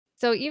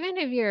So even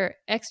if you're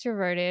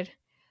extroverted,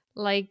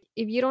 like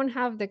if you don't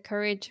have the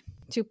courage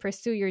to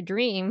pursue your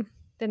dream,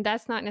 then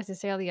that's not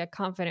necessarily a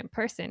confident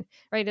person,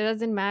 right? It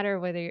doesn't matter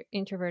whether you're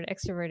introverted,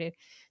 extroverted.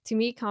 To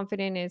me,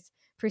 confident is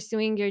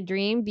pursuing your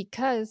dream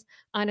because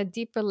on a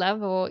deeper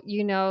level,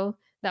 you know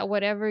that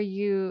whatever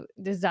you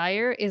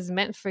desire is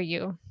meant for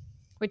you,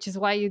 which is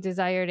why you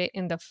desired it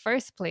in the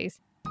first place.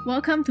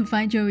 Welcome to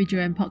Find Joy with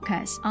Joanne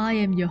podcast. I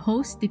am your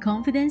host, the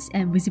confidence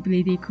and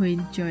visibility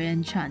queen,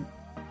 Joanne Chan.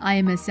 I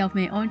am a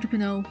self-made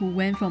entrepreneur who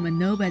went from a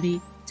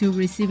nobody to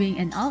receiving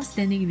an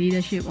outstanding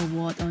leadership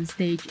award on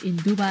stage in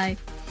Dubai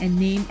and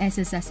named as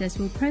a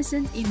successful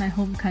person in my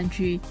home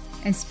country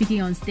and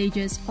speaking on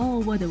stages all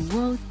over the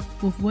world,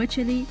 both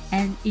virtually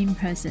and in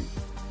person.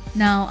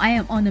 Now, I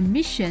am on a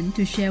mission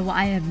to share what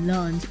I have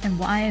learned and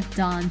what I have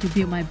done to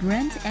build my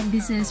brand and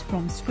business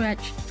from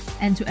scratch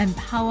and to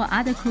empower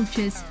other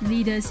coaches,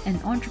 leaders,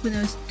 and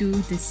entrepreneurs to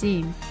do the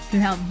same to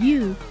help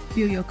you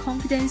build your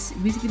confidence,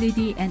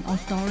 visibility, and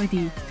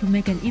authority to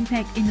make an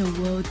impact in the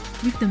world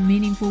with the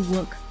meaningful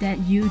work that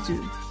you do.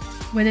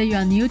 Whether you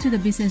are new to the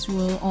business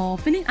world or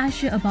feeling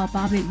unsure about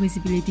public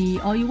visibility,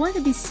 or you want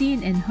to be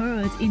seen and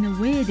heard in a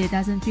way that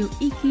doesn't feel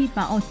icky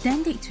but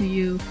authentic to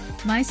you,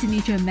 my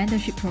signature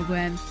mentorship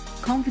program,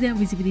 Confident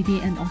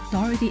Visibility and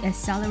Authority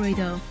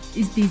Accelerator,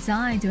 is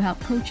designed to help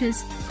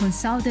coaches,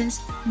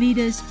 consultants,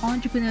 leaders,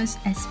 entrepreneurs,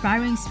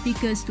 aspiring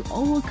speakers to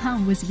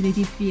overcome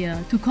visibility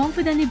fear, to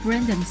confidently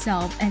brand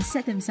themselves and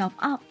set themselves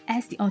up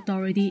as the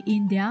authority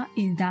in their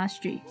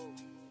industry.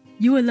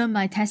 You will learn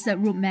my tested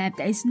roadmap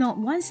that is not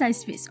one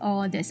size fits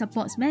all, that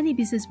supports many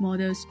business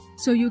models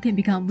so you can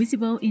become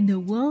visible in the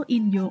world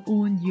in your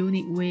own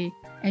unique way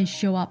and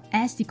show up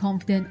as the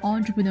confident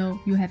entrepreneur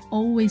you have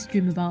always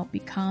dreamed about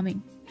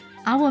becoming.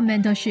 Our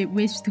mentorship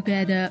weaves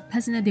together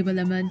personal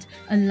development,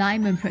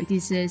 alignment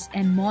practices,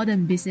 and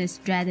modern business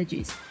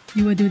strategies.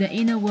 You will do the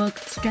inner work,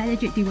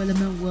 strategic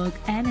development work,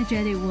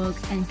 energetic work,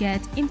 and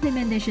get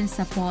implementation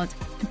support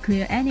to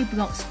clear any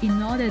blocks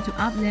in order to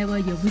up-level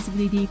your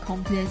visibility,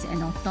 confidence,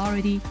 and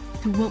authority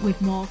to work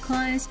with more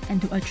clients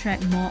and to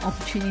attract more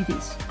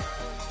opportunities.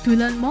 To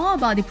learn more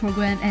about the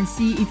program and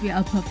see if you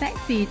are a perfect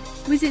fit,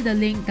 visit the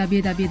link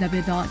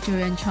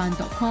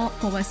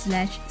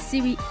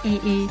www.joyanchan.com/Series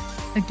AA.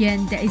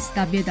 Again, that is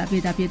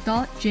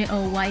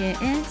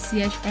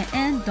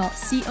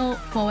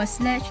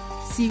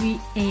www.joyanchan.co/Series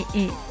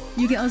AA.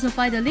 You can also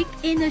find the link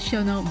in the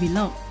show note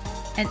below.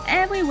 And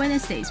every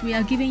Wednesdays, we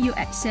are giving you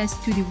access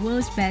to the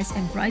world's best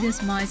and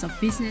brightest minds of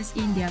business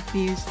in their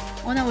fields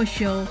on our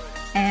show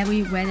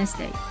every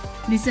Wednesday.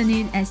 Listen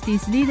in as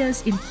these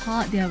leaders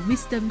impart their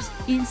wisdoms,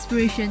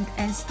 inspiration,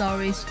 and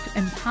stories to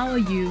empower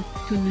you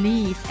to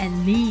live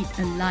and lead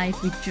a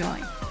life with joy.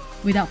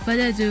 Without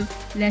further ado,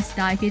 let's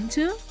dive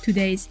into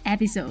today's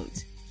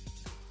episode.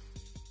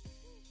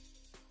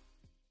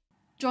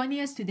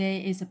 Joining us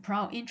today is a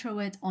proud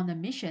introvert on a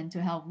mission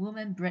to help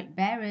women break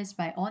barriers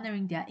by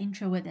honoring their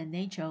introverted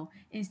nature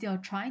instead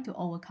of trying to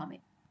overcome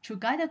it. Through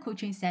guided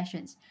coaching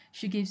sessions,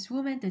 she gives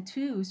women the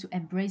tools to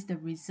embrace the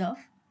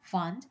reserve,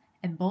 fun,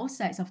 and both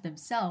sides of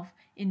themselves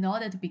in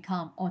order to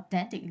become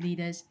authentic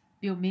leaders,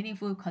 build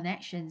meaningful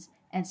connections,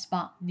 and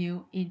spark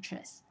new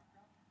interests.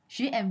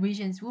 She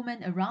envisions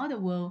women around the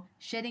world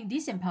shedding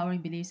these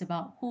empowering beliefs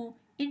about who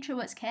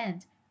introverts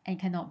can and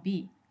cannot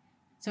be.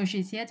 So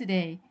she's here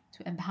today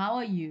to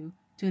empower you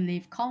to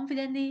live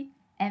confidently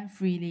and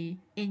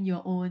freely in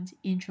your own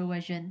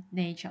introversion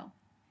nature.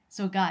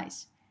 So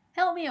guys,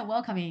 help me in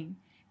welcoming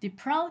the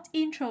proud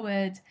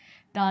introvert,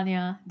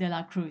 Dania de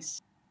la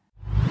Cruz.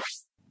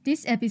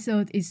 This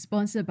episode is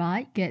sponsored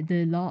by Get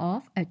the Law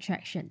of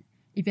Attraction.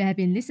 If you have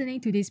been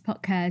listening to this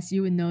podcast,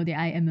 you will know that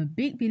I am a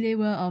big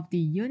believer of the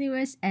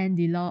universe and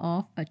the law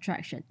of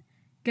attraction.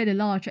 Get the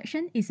Law of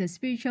Attraction is a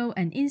spiritual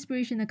and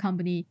inspirational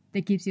company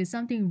that gives you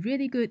something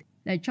really good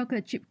like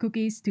chocolate chip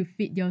cookies to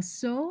feed your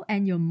soul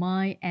and your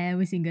mind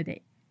every single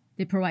day.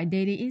 They provide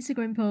daily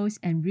Instagram posts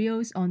and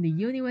reels on the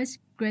universe,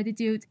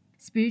 gratitude,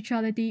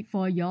 spirituality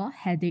for your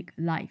headache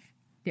life.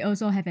 They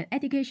also have an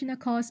educational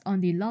course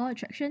on the Law of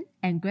Attraction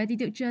and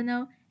Gratitude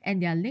Journal,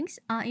 and their links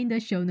are in the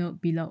show note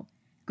below.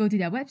 Go to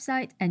their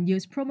website and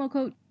use promo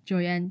code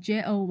Joyanne,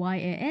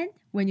 Joyan,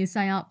 when you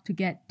sign up to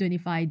get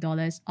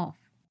 $25 off.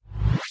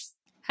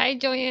 Hi,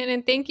 Joanne,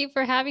 and thank you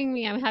for having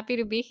me. I'm happy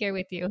to be here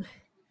with you.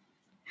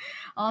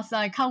 Also,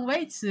 I can't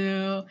wait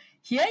to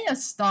hear your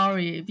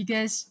story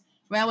because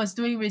when I was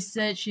doing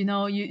research,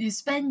 you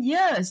spent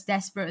years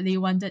desperately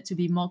wanted to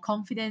be more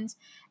confident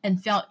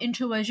and felt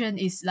introversion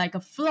is like a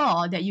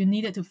flaw that you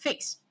needed to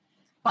fix,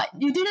 but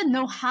you didn't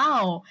know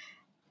how.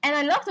 And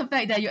I love the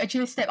fact that you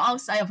actually stepped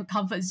outside of a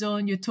comfort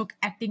zone. You took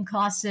acting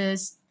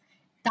classes,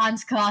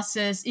 dance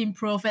classes,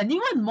 improv, and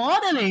even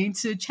modeling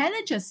to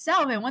challenge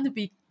yourself and want to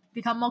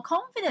become more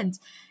confident.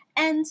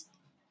 And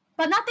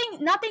but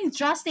nothing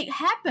drastic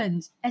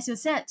happened, as you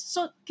said.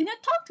 So can you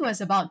talk to us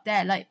about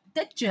that, like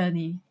that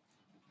journey?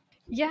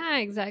 Yeah,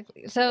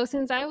 exactly. So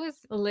since I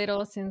was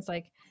little, since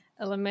like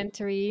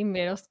elementary,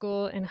 middle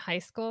school, and high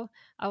school,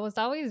 I was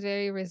always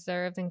very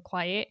reserved and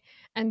quiet.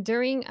 And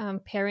during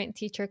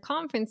parent-teacher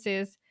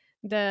conferences,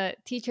 the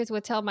teachers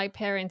would tell my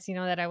parents,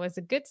 that I was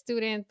a good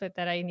student, but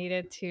that I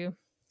needed to,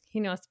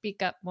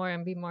 speak up more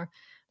and be more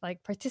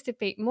like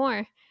participate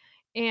more.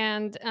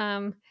 And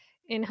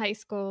in high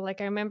school, like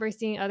I remember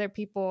seeing other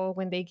people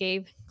when they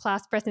gave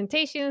class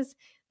presentations,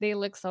 they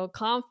looked so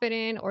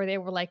confident, or they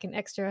were like in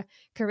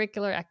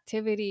extracurricular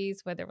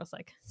activities, whether it was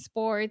like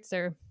sports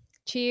or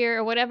cheer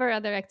or whatever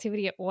other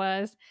activity it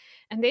was.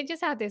 And they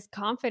just had this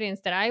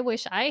confidence that I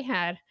wish I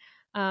had,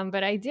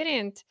 but I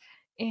didn't.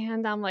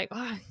 And I'm like,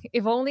 oh,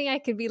 if only I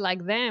could be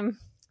like them,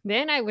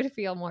 then I would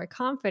feel more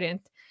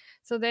confident.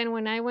 So then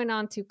when I went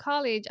on to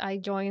college, I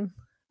joined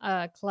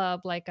a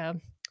club, like a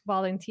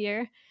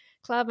volunteer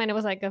club, and it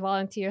was like a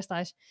volunteer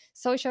slash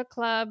social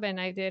club, and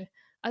I did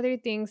other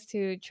things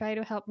to try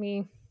to help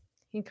me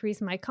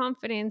increase my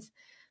confidence,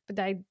 but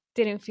I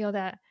didn't feel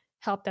that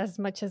helped as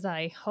much as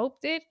I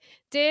hoped it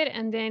did.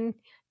 And then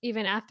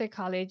even after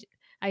college,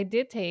 I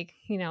did take,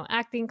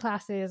 acting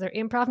classes or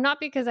improv, not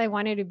because I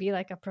wanted to be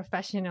like a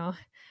professional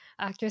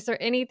actress or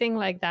anything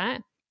like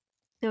that.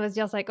 It was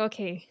just like,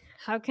 okay,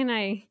 how can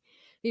I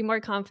be more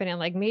confident?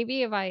 Like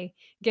maybe if I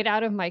get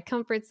out of my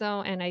comfort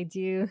zone and I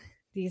do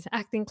these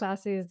acting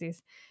classes,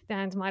 these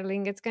dance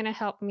modeling, it's going to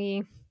help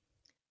me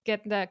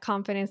get the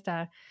confidence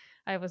that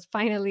I was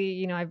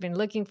finally, I've been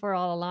looking for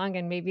all along,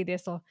 and maybe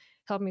this will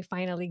help me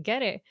finally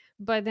get it.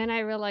 But then I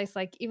realized,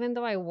 like, even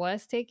though I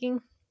was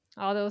taking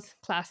all those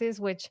classes,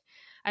 which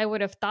I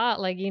would have thought,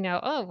 like,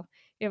 oh,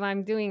 if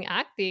I'm doing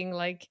acting,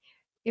 like,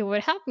 it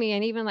would help me.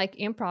 And even like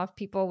improv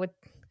people would,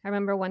 I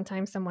remember one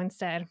time someone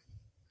said,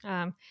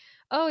 um,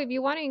 oh, if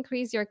you want to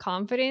increase your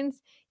confidence,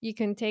 you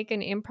can take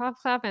an improv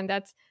class, and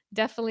that's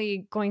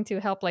definitely going to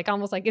help. Like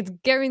almost like it's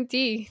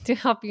guaranteed to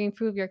help you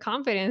improve your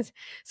confidence.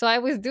 So I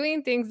was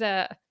doing things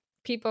that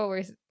people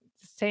were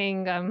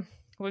saying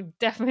would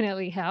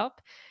definitely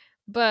help.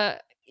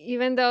 But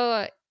even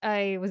though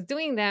I was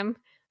doing them,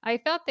 I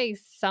felt they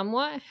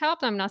somewhat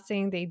helped. I'm not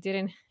saying they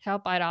didn't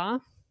help at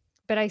all,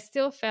 but I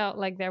still felt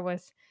like there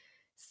was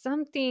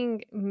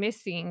something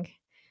missing.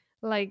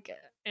 Like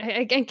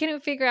I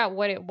couldn't figure out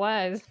what it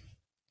was.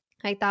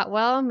 I thought,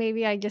 well,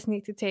 maybe I just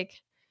need to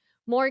take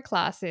more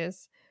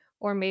classes,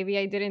 or maybe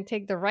I didn't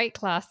take the right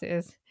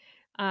classes.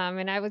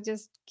 And I would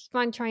just keep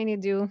on trying to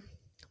do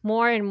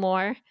more and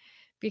more,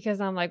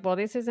 because I'm like, well,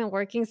 this isn't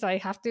working. So I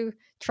have to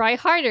try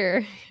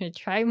harder,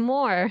 try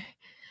more.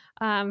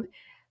 Um,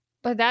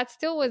 but that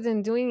still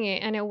wasn't doing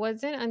it. And it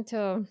wasn't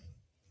until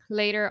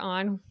later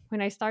on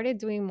when I started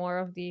doing more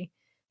of the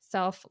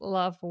self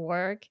love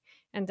work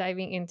and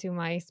diving into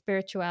my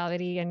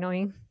spirituality and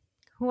knowing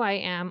who I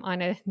am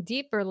on a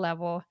deeper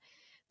level,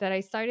 that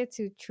I started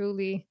to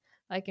truly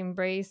like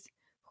embrace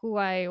who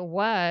I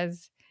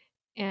was.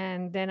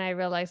 And then I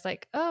realized,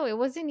 like, oh, it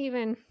wasn't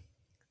even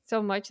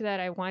so much that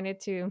I wanted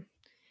to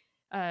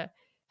uh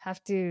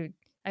have to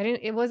I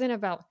didn't it wasn't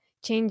about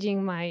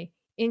changing my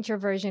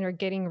introversion or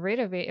getting rid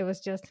of it. It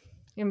was just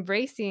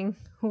embracing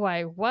who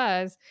I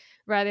was,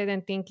 rather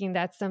than thinking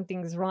that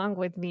something's wrong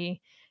with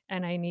me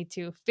and I need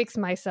to fix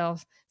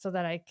myself so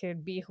that I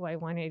could be who I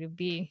wanted to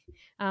be.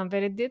 But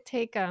it did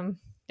take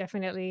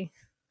definitely,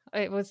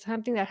 it was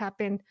something that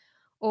happened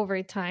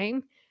over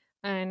time.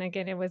 And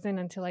again, it wasn't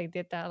until I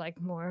did that like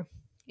more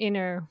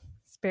inner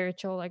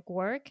spiritual like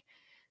work,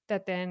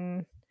 that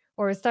then,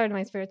 or started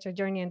my spiritual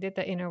journey and did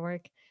the inner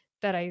work,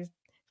 that I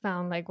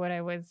found like what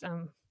I was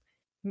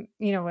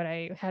what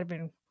I had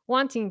been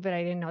wanting, but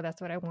I didn't know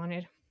that's what I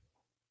wanted.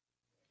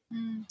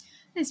 Mm,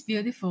 that's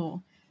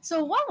beautiful.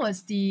 So, what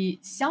was the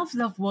self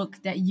love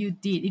work that you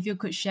did? If you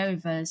could share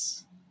with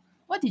us,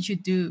 what did you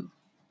do?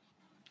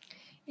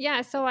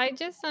 Yeah, so I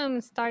just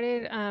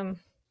started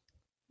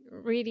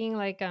reading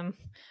like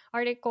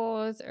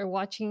articles or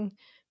watching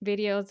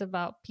videos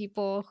about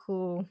people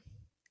who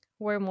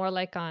were more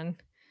like on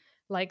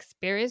like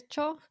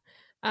spiritual.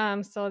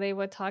 So they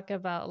would talk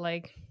about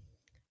like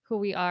who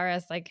we are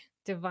as like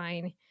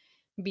divine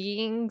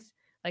beings,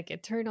 like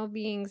eternal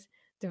beings,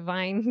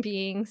 divine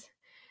beings.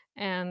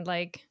 And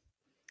like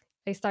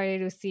I started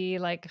to see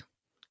like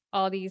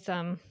all these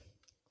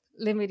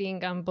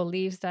limiting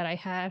beliefs that I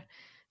had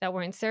that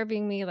weren't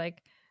serving me,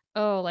 like,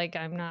 oh, like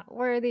I'm not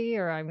worthy,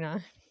 or I'm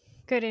not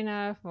good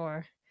enough,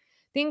 or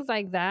things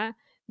like that,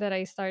 that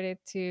I started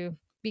to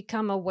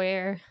become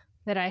aware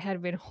that I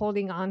had been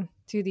holding on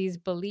to these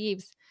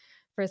beliefs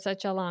for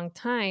such a long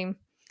time,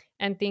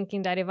 and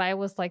thinking that if I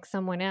was like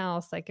someone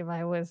else, like if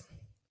I was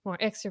more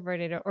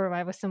extroverted, or if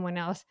I was someone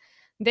else,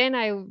 then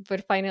I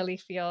would finally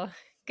feel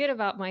good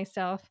about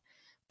myself.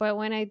 But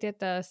when I did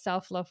the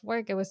self love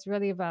work, it was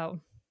really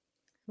about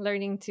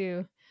learning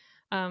to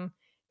um,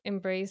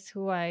 embrace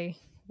who I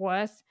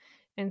was,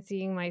 and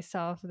seeing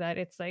myself that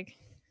it's like,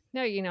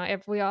 no,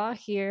 if we all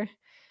here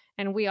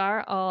and we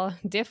are all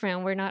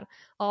different, we're not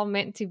all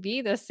meant to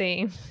be the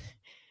same,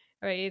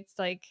 right? It's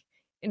like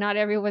not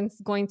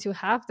everyone's going to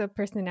have the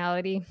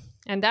personality,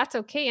 and that's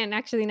okay. And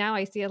actually, now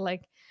I see it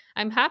like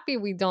I'm happy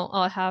we don't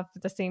all have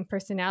the same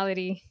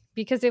personality,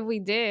 because if we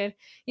did,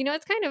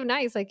 it's kind of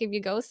nice. Like if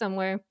you go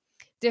somewhere,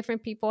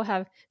 different people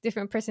have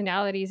different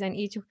personalities, and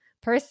each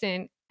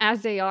person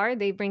as they are,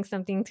 they bring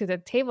something to the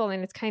table,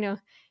 and it's kind of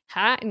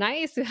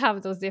nice to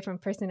have those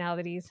different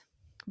personalities.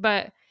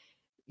 But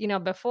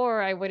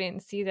before I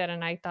wouldn't see that,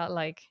 and I thought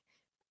like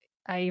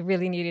I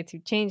really needed to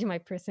change my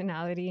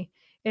personality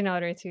in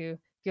order to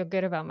feel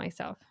good about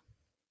myself.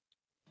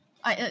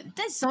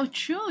 That's so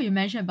true. You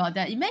mentioned about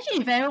that.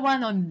 Imagine if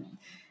everyone on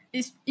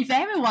is if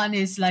everyone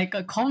is like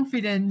a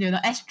confident,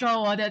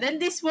 extrovert, then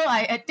this world,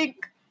 I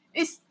think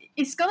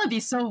it's gonna be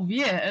so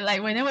weird.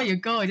 Like whenever you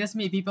go, you just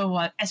meet people who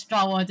are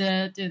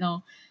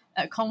extroverted,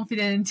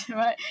 confident,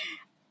 right?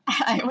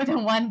 I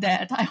wouldn't want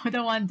that. I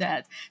wouldn't want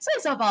that. So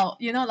it's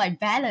about, like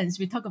balance.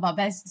 We talk about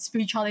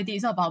spirituality.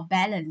 It's about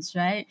balance,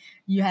 right?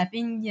 You have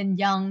yin and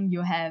yang.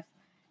 You have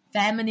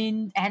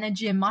feminine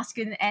energy and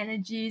masculine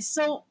energy.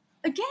 So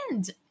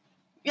again,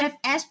 we have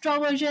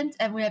extroversion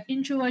and we have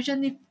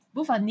introversion.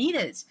 Both are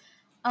needed.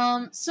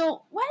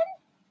 So when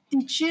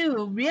did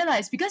you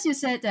realize? Because you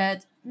said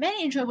that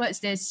many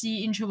introverts they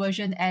see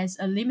introversion as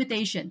a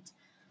limitation,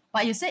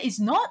 but you said it's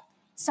not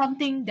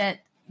something that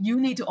you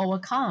need to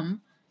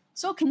overcome.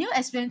 So can you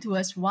explain to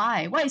us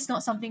why? Why it's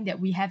not something that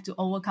we have to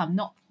overcome?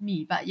 Not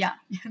me, but yeah,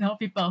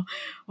 people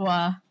who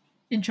are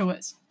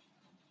introverts.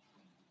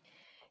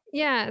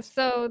 Yeah,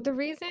 so the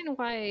reason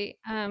why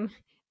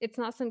it's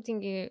not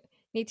something you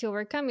need to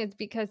overcome is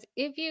because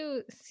if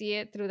you see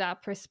it through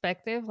that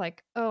perspective,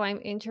 like, oh,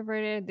 I'm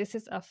introverted, this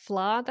is a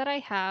flaw that I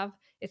have,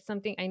 it's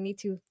something I need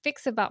to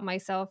fix about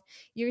myself,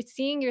 you're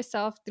seeing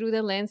yourself through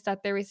the lens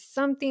that there is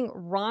something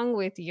wrong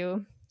with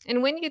you.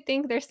 And when you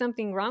think there's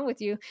something wrong with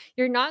you,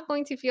 you're not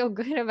going to feel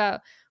good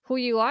about who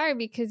you are,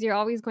 because you're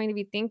always going to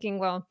be thinking,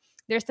 well,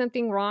 there's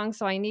something wrong,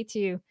 so I need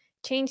to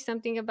change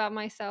something about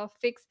myself,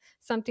 fix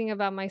something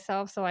about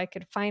myself so I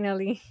could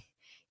finally,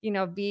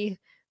 be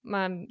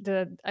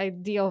the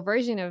ideal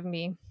version of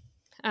me.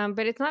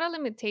 But it's not a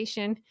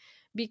limitation,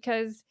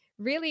 because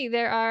really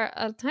there are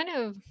a ton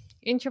of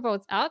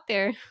introverts out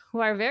there who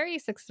are very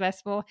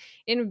successful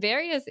in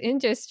various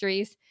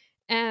industries,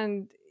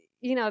 and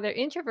they're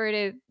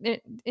introverted.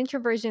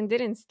 Introversion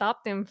didn't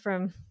stop them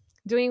from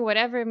doing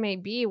whatever it may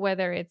be,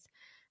 whether it's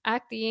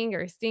acting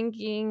or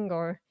singing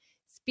or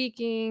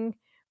speaking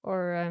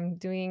or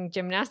doing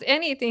gymnastics,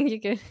 anything you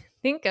can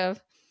think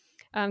of.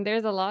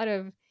 There's a lot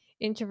of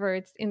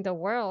introverts in the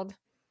world.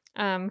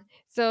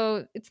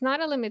 So it's not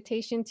a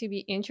limitation to be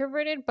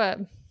introverted, but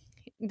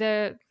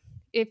the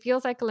it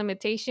feels like a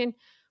limitation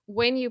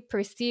when you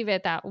perceive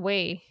it that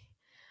way.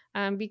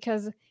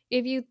 Because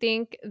if you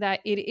think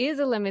that it is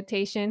a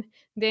limitation,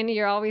 then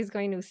you're always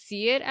going to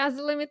see it as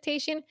a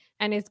limitation,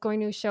 and it's going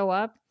to show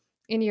up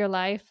in your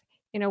life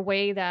in a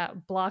way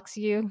that blocks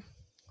you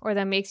or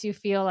that makes you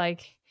feel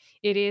like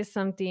it is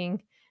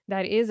something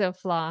that is a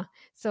flaw.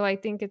 So I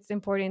think it's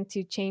important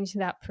to change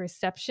that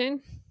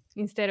perception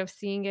instead of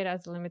seeing it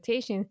as a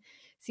limitation,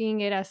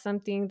 seeing it as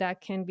something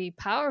that can be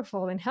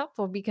powerful and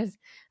helpful, because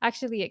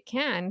actually it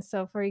can.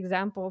 So, for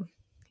example,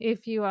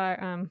 if you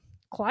are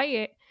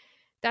quiet,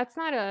 that's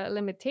not a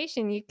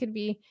limitation. You could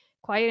be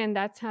quiet and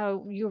that's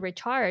how you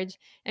recharge.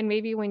 And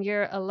maybe when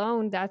you're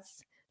alone,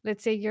 let's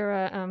say you're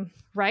a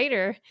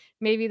writer,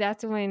 maybe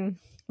that's when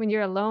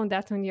you're alone,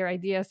 that's when your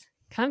ideas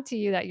come to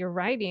you that you're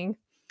writing.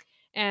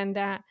 And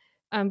that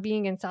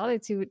being in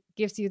solitude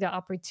gives you the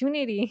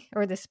opportunity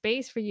or the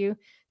space for you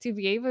to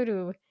be able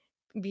to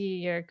be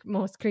your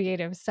most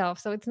creative self.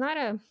 So it's not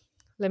a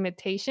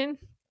limitation,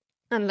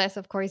 unless,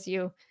 of course,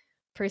 you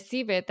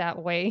perceive it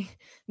that way,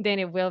 then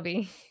it will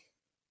be.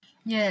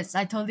 Yes,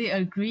 I totally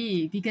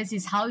agree because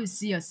it's how you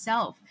see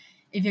yourself.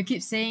 If you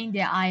keep saying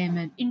that I am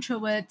an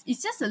introvert,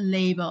 it's just a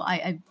label.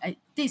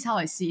 This is how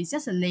I see. It's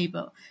just a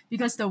label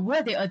because the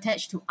word they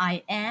attach to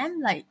I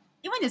am, like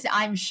even you say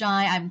I'm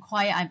shy, I'm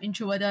quiet, I'm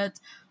introverted,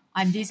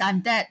 I'm this,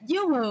 I'm that,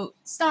 you will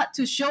start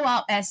to show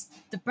up as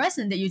the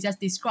person that you just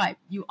described.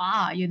 You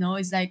are,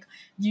 it's like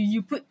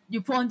you put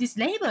on these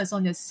labels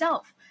on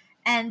yourself,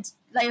 and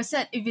like you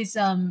said, if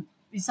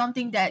it's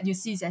something that you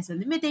see as a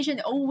limitation,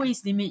 it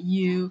always limit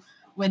you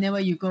whenever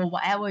you go,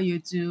 whatever you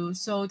do.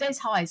 So that's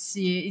how I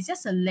see it. It's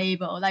just a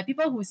label. Like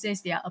people who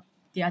says they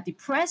are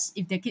depressed.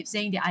 If they keep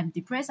saying that I'm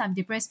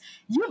depressed,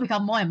 you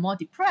become more and more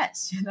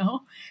depressed.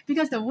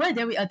 Because the word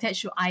that we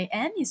attach to I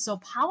am is so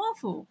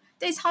powerful.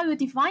 That is how you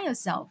define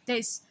yourself. That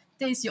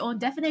is your own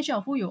definition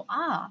of who you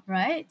are,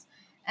 right?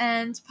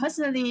 And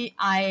personally,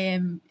 I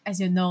am, as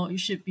you know, you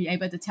should be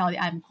able to tell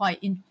that I'm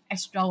quite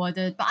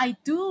extroverted, but I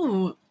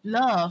do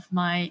love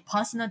my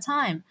personal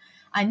time.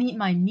 I need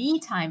my me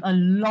time a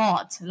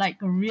lot, like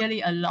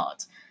really a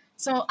lot.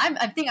 So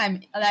I think I'm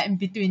like in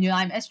between.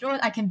 I'm extrovert.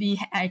 I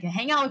can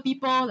hang out with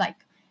people, like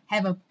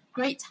have a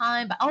great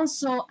time, but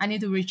also I need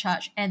to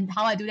recharge. And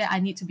how I do that, I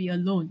need to be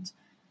alone.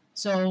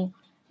 So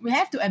we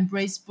have to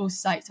embrace both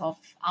sides of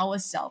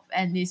ourselves,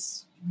 and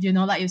this,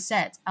 like you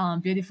said,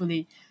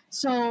 beautifully.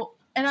 So,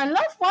 and I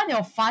love one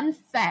your fun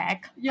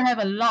fact. You have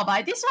a lot,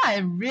 but this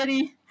one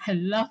I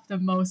love the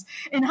most.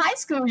 In high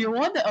school, you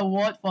won the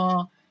award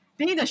for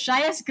being the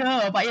shyest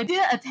girl, but you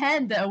didn't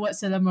attend the award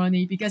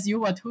ceremony because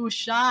you were too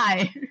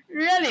shy.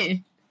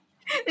 Really?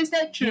 Is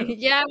that true?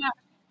 Yeah,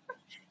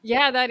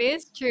 Yeah, that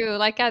is true.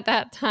 Like at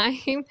that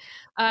time,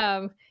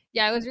 um,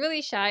 yeah, I was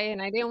really shy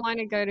and I didn't want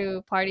to go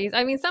to parties.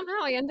 I mean, somehow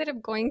I ended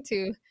up going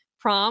to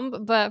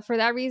prom, but for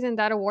that reason,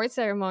 that award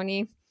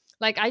ceremony,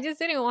 like I just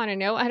didn't want to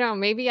know. I don't know,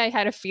 maybe I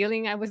had a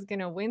feeling I was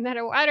gonna win that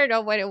award. I don't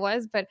know what it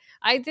was, but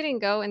I didn't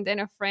go. And then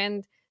a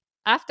friend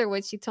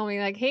afterwards, she told me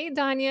like, "Hey,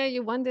 Dania,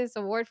 you won this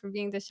award for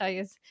being the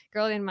shyest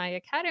girl in my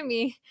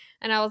academy."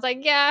 And I was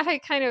like, "Yeah, I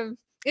kind of."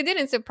 It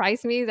didn't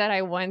surprise me that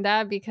I won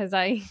that because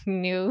I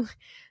knew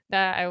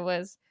that I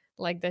was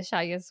like the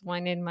shyest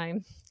one in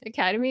my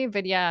academy.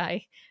 But yeah,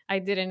 I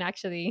didn't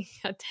actually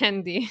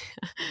attend the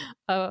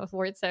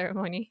award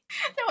ceremony.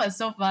 That was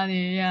so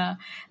funny, yeah.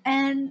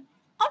 And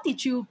how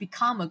did you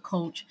become a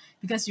coach?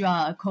 Because you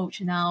are a coach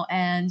now,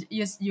 and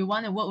you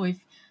want to work with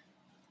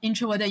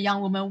introverted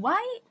young women.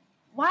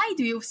 Why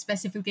do you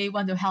specifically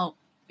want to help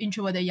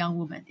introverted young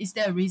women? Is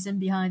there a reason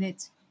behind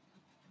it?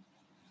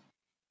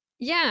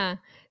 Yeah.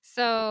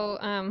 So,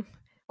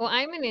 well,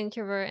 I'm an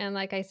introvert, and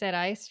like I said,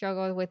 I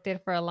struggled with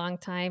it for a long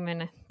time,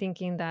 and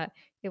thinking that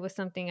it was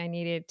something I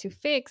needed to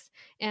fix.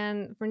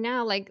 And for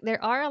now, like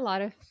there are a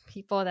lot of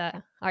people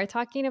that are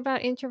talking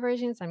about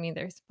introversions. I mean,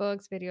 there's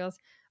books, videos,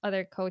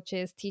 other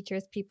coaches,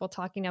 teachers, people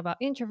talking about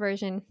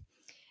introversion.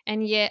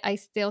 And yet, I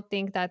still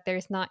think that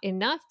there's not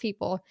enough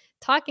people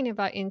talking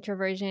about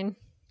introversion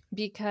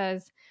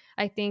because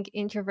I think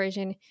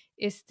introversion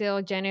is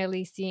still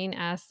generally seen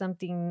as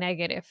something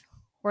negative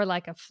or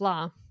like a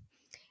flaw.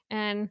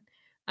 And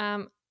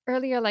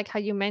earlier, like how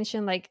you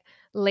mentioned, like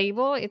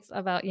label, it's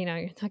about,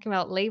 you're talking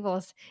about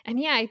labels. And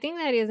yeah, I think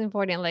that is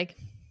important. Like,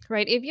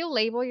 right, if you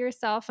label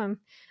yourself, and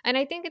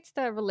I think it's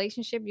the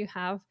relationship you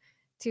have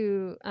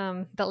to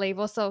the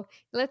label. So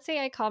let's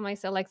say I call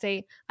myself, like,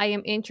 say I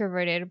am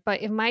introverted,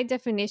 but if my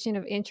definition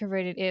of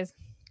introverted is,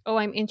 oh,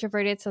 I'm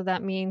introverted, so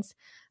that means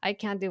I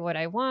can't do what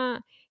I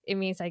want. It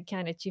means I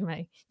can't achieve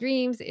my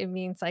dreams. It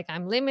means like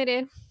I'm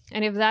limited.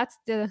 And if that's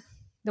the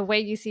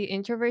way you see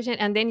introversion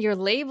and then you're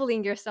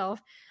labeling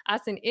yourself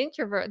as an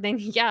introvert, then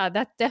yeah,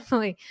 that's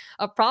definitely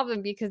a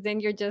problem because then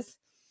you're just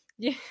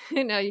you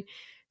know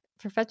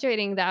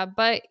perpetuating that.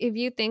 But if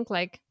you think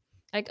like,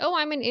 oh,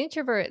 I'm an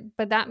introvert,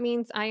 but that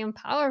means I am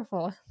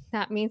powerful,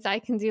 that means I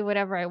can do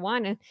whatever I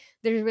want, and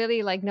there's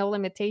really like no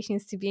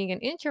limitations to being an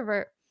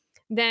introvert,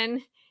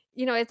 then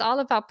it's all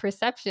about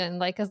perception.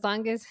 Like as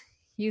long as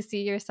you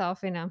see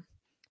yourself in a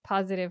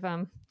positive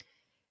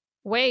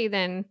way,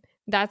 then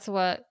that's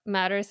what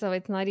matters. So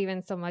it's not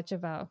even so much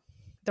about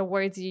the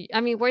words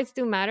I mean, words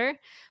do matter,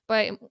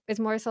 but it's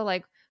more so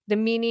like the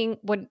meaning,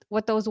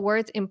 what those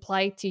words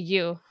imply to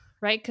you,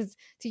 right? Because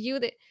to you,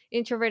 the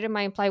introverted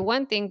might imply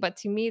one thing, but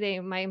to me, they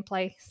might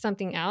imply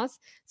something else.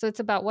 So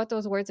it's about what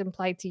those words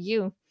imply to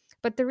you.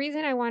 But the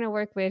reason I want to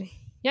work with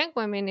young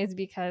women is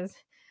because,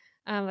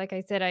 like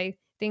I said, I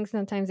think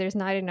sometimes there's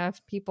not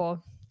enough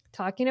people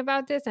talking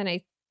about this, and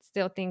I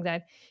still think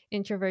that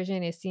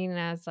introversion is seen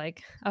as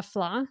like a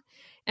flaw.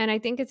 And I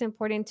think it's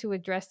important to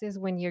address this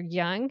when you're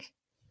young,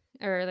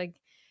 or like,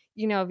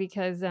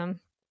 because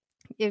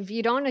if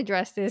you don't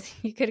address this,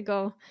 you could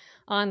go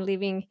on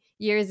living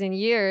years and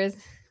years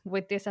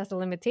with this as a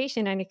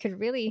limitation, and it could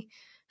really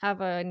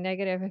have a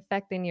negative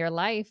effect in your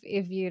life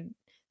if you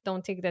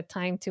don't take the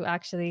time to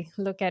actually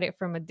look at it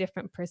from a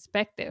different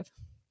perspective.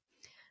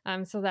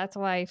 So that's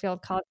why I feel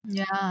called.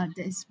 Yeah,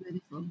 that's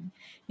beautiful.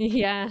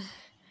 Yeah.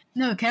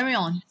 No, carry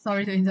on.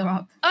 Sorry to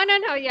interrupt. Oh no,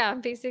 no, yeah.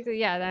 Basically,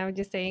 yeah, that I was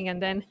just saying.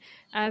 And then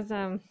as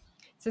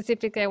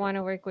specifically I want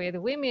to work with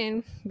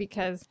women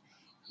because,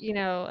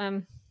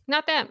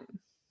 not that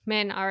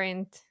men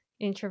aren't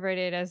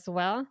introverted as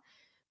well,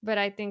 but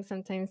I think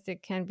sometimes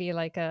it can be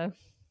like a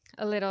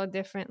little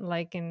different,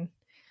 like in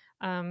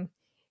um,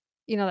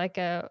 like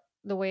the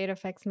way it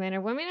affects men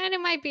or women. And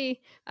it might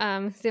be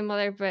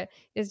similar, but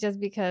it's just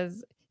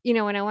because,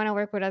 when I want to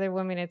work with other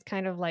women, it's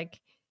kind of like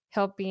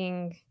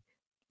helping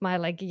my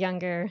like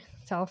younger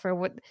self, or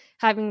what,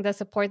 having the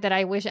support that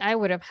I wish I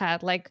would have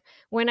had. Like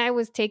when I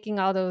was taking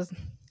all those,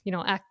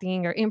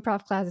 acting or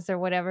improv classes or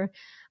whatever,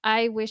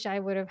 I wish I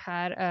would have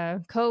had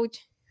a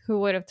coach who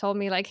would have told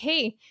me like,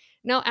 hey,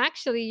 no,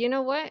 actually, you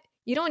know what?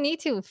 You don't need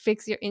to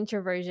fix your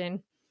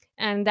introversion.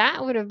 And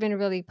that would have been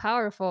really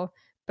powerful.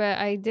 But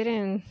I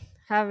didn't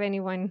have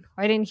anyone,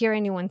 or I didn't hear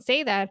anyone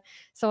say that.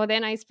 So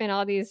then I spent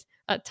all these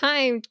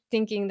time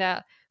thinking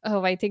that, oh,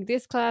 if I take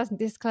this class,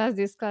 this class,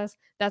 this class,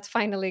 that's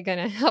finally going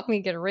to help me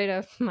get rid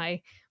of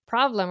my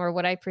problem, or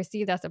what I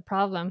perceived as a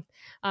problem.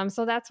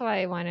 So that's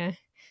why I want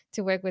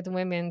to work with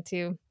women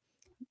to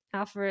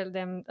offer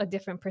them a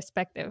different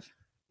perspective.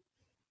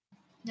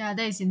 Yeah,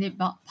 that is indeed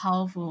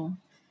powerful.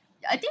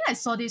 I think I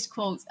saw this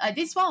quote.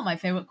 This is one of my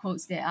favorite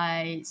quotes that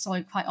I saw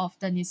it quite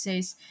often. It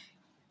says,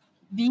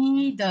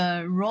 "Be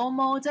the role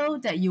model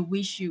that you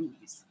wish you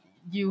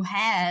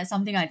had,"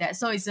 something like that.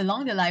 So it's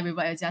along the line with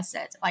what I just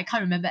said. I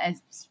can't remember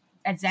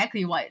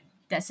exactly what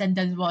that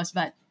sentence was,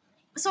 but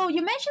so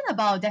you mentioned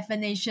about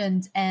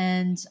definitions,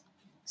 and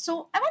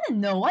so I want to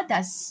know what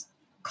does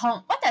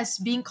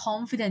being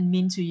confident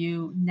mean to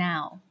you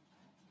now?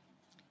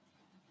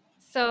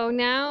 So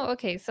now,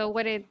 okay, so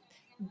what it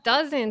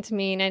doesn't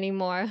mean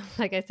anymore.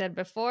 Like I said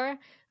before,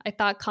 I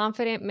thought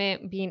confident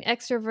meant being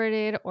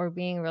extroverted or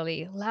being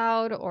really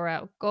loud or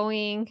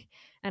outgoing.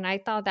 And I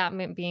thought that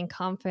meant being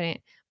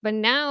confident. But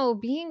now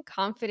being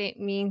confident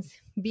means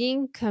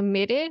being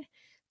committed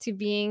to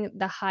being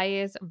the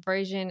highest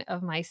version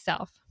of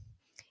myself,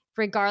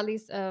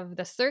 regardless of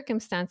the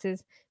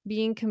circumstances,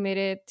 being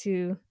committed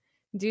to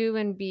do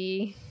and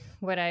be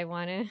what I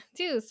want to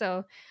do.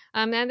 So,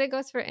 and that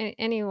goes for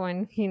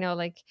anyone,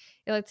 like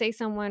let's say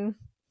someone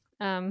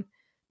um,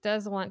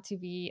 does want to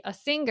be a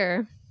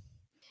singer,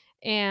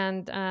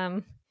 and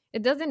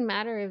it doesn't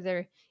matter if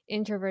they're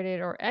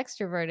introverted or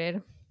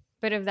extroverted,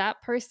 but if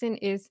that person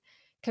is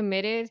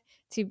committed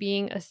to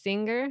being a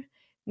singer,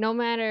 no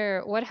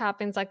matter what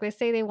happens, like let's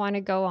say they want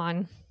to go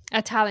on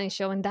a talent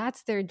show and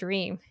that's their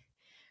dream,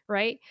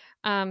 right?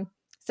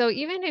 So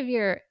even if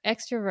you're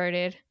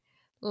extroverted,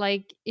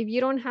 like if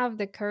you don't have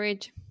the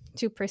courage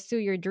to pursue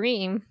your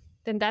dream,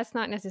 then that's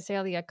not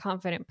necessarily a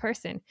confident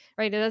person,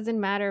 right? It doesn't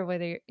matter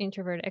whether you're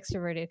introvert or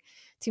extroverted.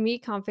 To me,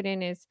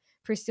 confident is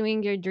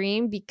pursuing your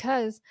dream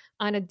because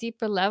on a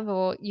deeper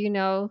level, you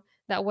know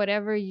that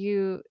whatever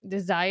you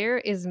desire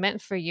is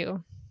meant for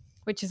you,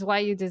 which is why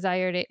you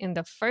desired it in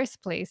the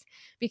first place.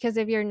 Because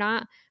if you're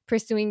not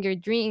pursuing your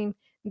dream,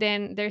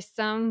 then there's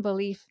some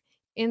belief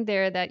in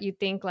there that you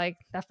think like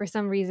that for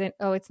some reason,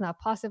 oh, it's not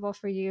possible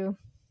for you,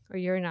 or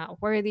you're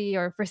not worthy,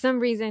 or for some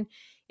reason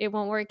it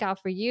won't work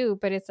out for you.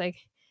 But it's like,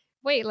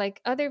 wait,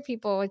 like other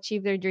people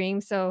achieve their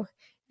dreams, so,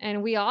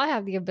 and we all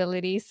have the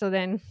ability, so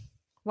then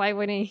why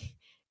wouldn't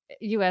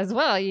you as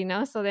well,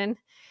 so then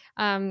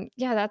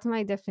yeah, that's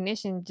my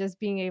definition, just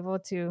being able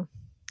to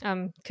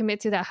commit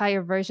to that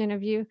higher version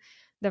of you,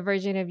 the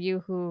version of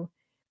you who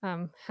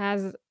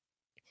has,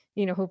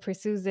 who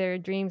pursues their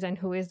dreams and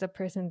who is the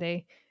person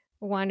they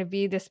want to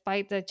be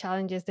despite the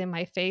challenges they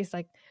might face,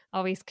 like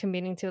always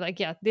committing to like,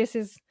 yeah, this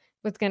is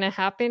what's going to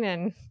happen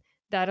and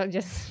that'll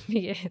just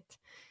be it.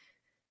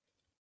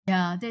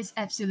 Yeah, that's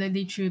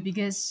absolutely true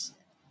because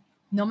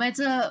no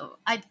matter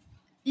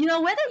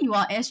whether you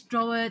are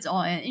extrovert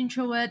or an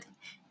introvert,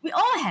 we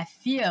all have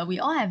fear. We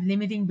all have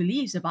limiting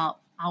beliefs about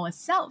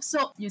ourselves.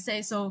 So you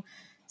say so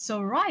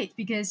right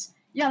because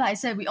yeah, like I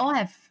said, we all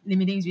have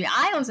limiting beliefs.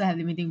 I also have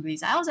limiting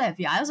beliefs. I also have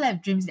fear. I also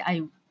have dreams that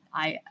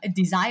I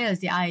desires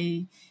that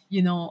I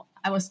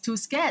was too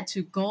scared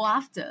to go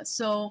after.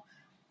 So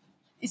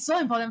it's so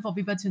important for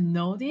people to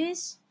know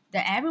this,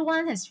 that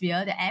everyone has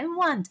fear, that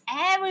everyone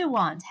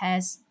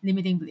has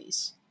limiting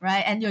beliefs,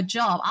 right? And our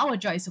job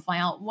is to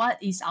find out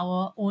what is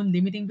our own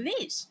limiting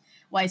beliefs,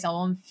 what is our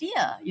own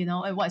fear,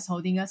 and what is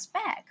holding us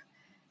back.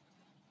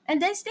 And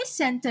there's this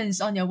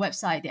sentence on your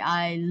website that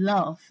I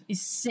love. It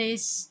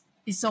says,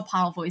 it's so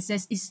powerful. It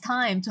says, it's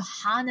time to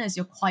harness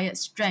your quiet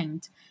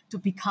strength to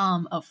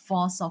become a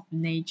force of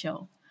nature.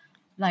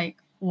 Like,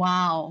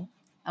 wow.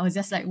 I was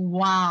just like,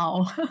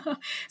 wow.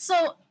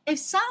 So if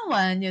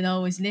someone,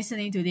 is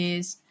listening to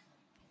this,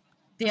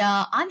 they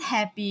are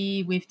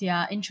unhappy with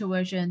their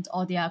introversion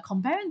or they are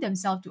comparing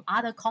themselves to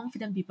other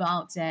confident people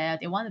out there.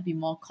 They want to be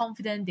more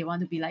confident. They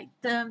want to be like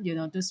them,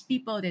 those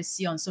people they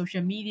see on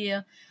social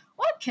media.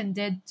 What can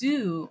they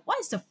do?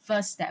 What is the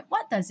first step?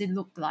 What does it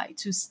look like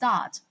to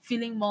start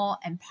feeling more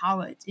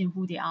empowered in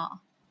who they are?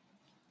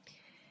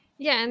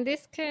 Yeah, and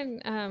this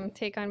can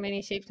take on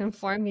many shapes and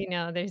form.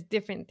 There's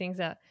different things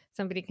that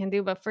somebody can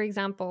do. But for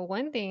example,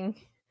 one thing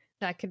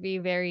that could be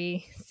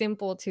very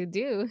simple to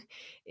do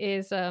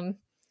is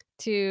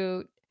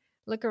to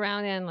look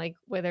around and, like,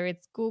 whether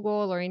it's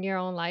Google or in your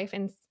own life,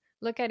 and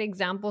look at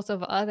examples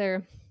of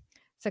other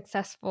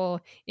successful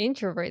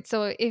introverts.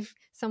 So if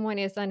someone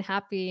is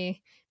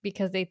unhappy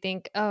because they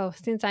think, oh,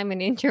 since I'm an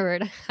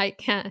introvert, I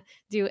can't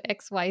do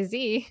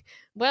XYZ.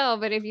 Well,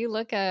 but if you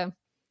look at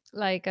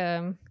like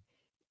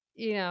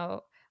you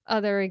know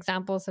other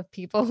examples of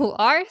people who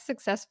are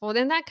successful,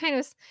 then that kind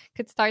of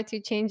could start to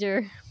change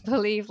your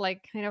belief,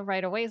 like kind of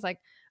right away. It's like,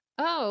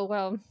 oh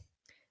well,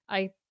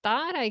 I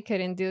thought I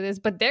couldn't do this,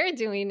 but they're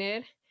doing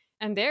it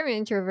and they're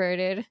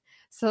introverted,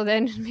 so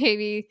then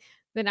maybe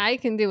then I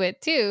can do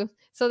it too.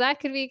 So that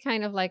could be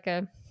kind of like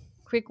a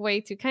quick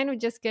way to kind of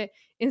just get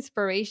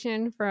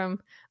inspiration from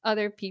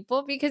other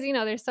people, because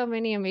there's so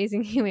many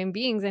amazing human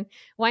beings, and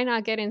why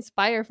not get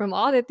inspired from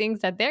all the things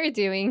that they're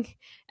doing,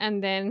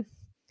 and then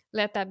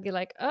let that be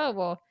like, oh,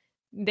 well,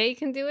 they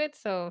can do it,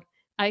 so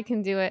I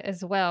can do it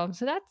as well.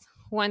 So that's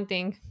one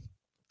thing.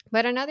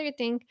 But another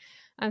thing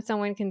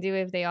someone can do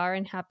if they are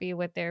unhappy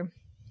with their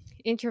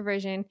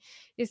introversion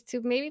is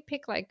to maybe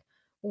pick like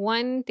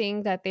one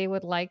thing that they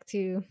would like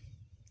to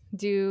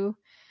do,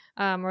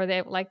 or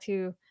they would like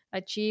to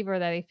achieve, or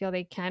that they feel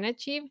they can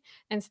achieve,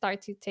 and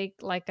start to take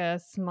like a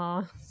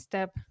small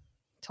step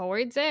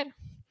towards it.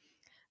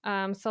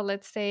 So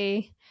let's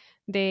say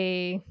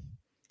they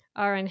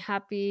are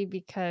unhappy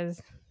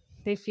because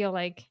they feel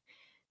like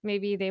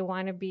maybe they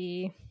want to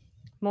be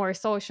more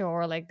social,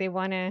 or like they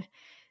want to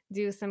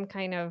do some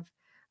kind of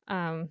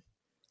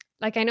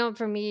like, I know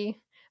for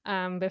me,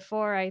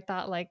 before I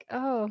thought like,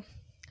 oh,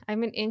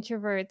 I'm an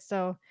introvert,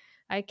 so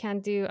I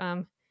can't do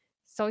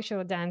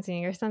social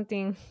dancing or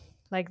something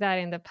like that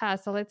in the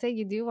past. So let's say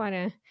you do want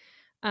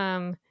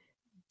to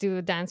do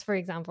a dance, for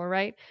example,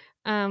 right?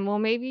 Well,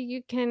 maybe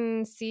you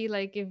can see,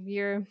 like, if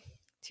you're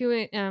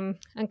too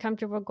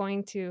uncomfortable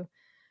going to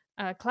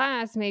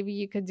class, maybe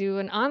you could do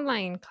an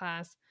online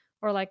class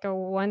or like a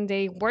 1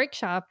 day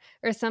workshop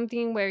or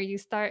something where you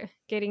start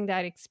getting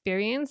that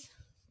experience,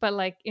 but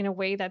like in a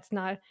way that's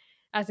not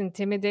as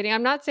intimidating.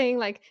 I'm not saying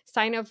like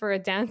sign up for a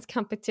dance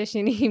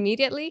competition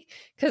immediately,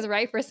 because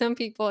right, for some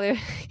people,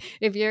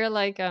 if you're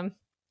like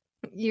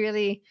you're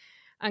really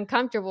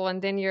uncomfortable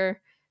and then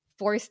you're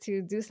forced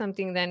to do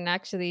something, then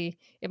actually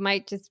it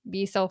might just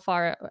be so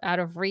far out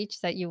of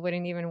reach that you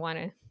wouldn't even want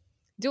to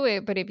do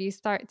it. But if you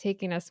start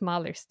taking a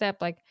smaller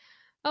step, like,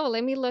 oh,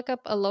 let me look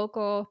up a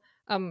local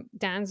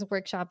dance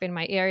workshop in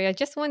my area,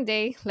 just 1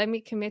 day, let me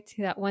commit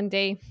to that 1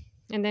 day.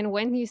 And then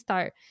when you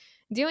start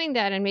doing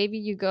that, and maybe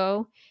you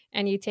go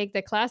and you take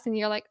the class and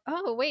you're like,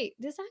 oh, wait,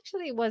 this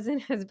actually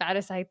wasn't as bad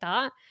as I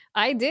thought.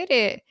 I did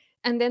it.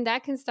 And then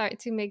that can start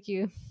to make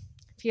you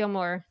feel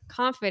more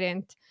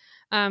confident.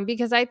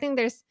 Because I think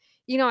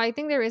I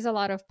think there is a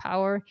lot of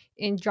power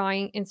in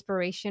drawing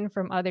inspiration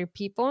from other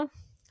people.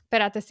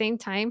 But at the same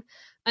time,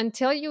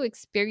 until you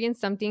experience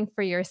something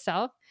for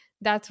yourself,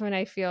 that's when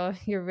I feel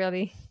you're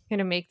really going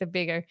to make the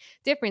bigger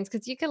difference.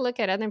 Because you can look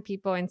at other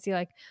people and see,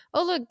 like,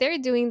 oh, look, they're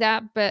doing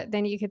that. But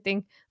then you could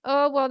think,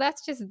 oh, well,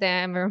 that's just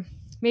them. Or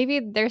maybe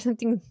there's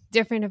something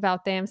different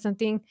about them,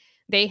 something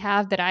they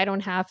have that I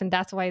don't have. And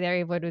that's why they're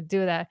able to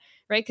do that.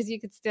 Right. Because you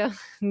could still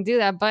do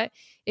that. But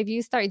if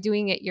you start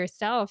doing it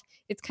yourself,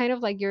 it's kind of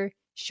like you're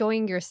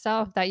showing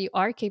yourself that you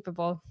are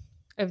capable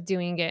of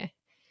doing it.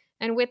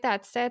 And with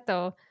that said,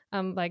 though,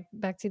 like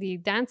back to the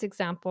dance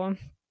example,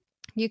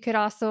 you could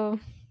also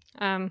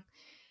um,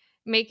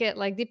 make it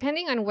like,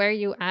 depending on where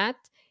you at,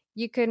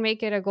 you could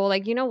make it a goal.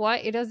 Like, you know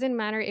what? It doesn't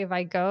matter if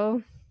I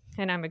go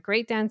and I'm a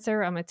great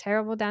dancer, I'm a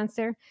terrible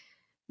dancer.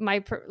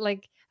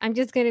 Like, I'm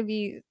just gonna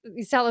be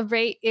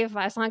celebrate if,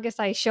 as long as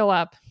I show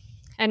up,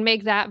 and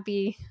make that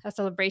be a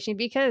celebration.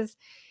 Because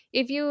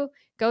if you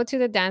go to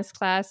the dance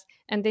class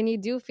and then you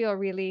do feel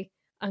really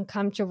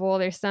uncomfortable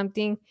or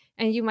something,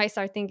 and you might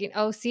start thinking,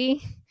 oh,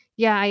 see,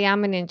 yeah, I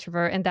am an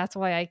introvert and that's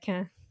why I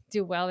can't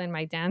do well in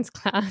my dance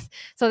class.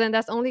 So then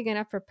that's only going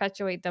to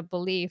perpetuate the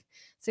belief.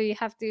 So you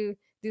have to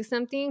do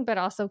something, but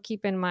also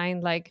keep in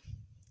mind, like,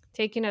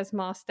 taking a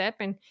small step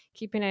and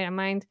keeping it in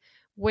mind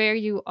where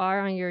you are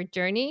on your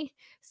journey,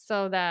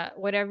 so that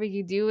whatever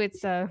you do,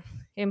 it's a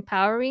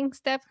empowering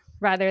step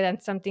rather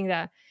than something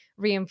that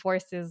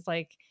reinforces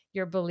like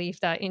your belief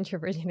that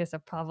introversion is a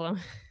problem.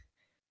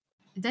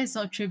 That's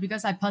so true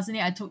because I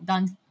took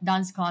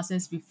dance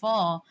classes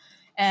before,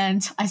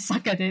 and I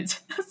suck at it.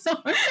 So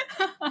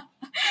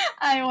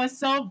I was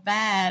so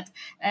bad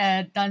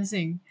at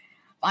dancing.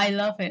 I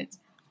love it.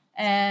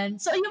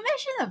 And so you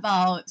mentioned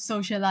about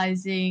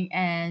socializing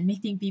and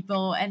meeting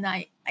people, and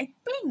I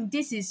think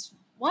this is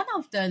one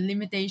of the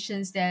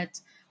limitations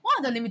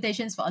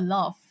for a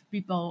lot of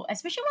people,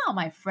 especially one of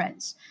my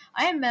friends.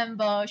 I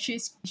remember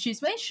she's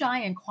very shy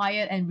and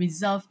quiet and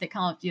reserved, that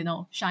kind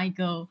of, shy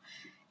girl,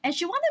 and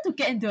she wanted to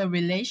get into a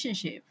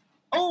relationship.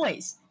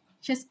 Always.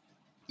 She's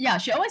Yeah,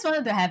 she always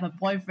wanted to have a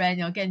boyfriend,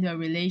 get into a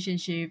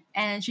relationship,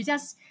 and she's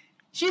just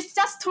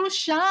too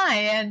shy.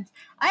 And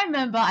I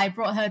remember I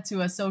brought her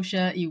to a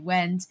social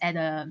event at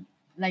a,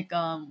 like,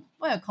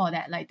 what do you call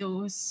that? Like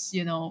those,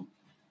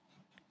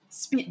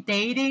 speed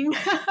dating,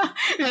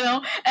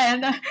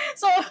 and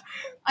so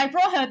I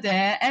brought her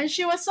there, and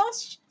she was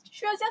just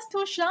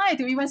too shy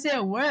to even say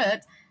a word.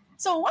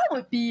 So what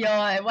would be your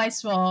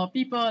advice for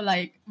people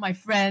like my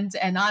friends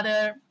and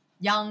other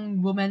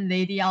young woman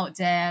lady out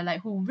there,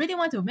 like, who really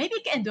want to maybe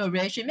get into a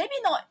relationship,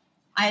 maybe not,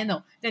 I don't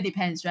know, that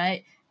depends,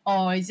 right?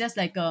 Or it's just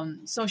like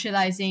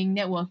socializing,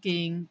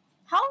 networking.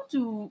 How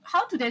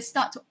do they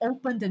start to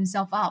open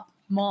themselves up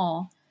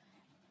more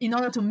in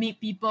order to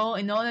meet people,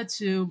 in order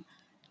to,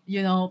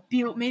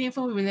 build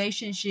meaningful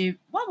relationship?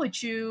 What would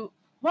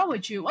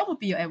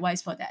be your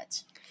advice for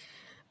that?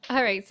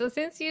 All right. So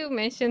since you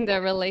mentioned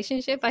the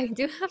relationship, I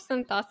do have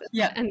some thoughts,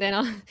 Yeah. and then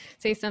I'll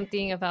say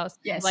something about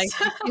like Yes.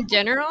 just in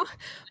general.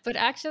 But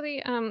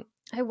actually,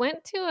 I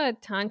went to a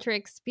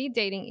tantric speed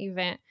dating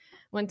event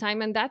one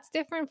time, and that's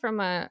different from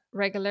a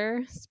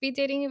regular speed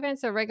dating event.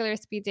 So regular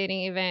speed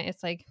dating event,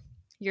 it's like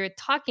you're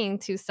talking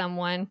to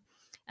someone,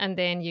 and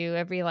then you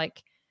every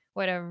like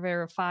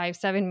whatever 5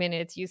 7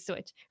 minutes you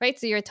switch, right?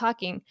 So you're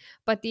talking.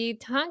 But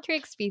the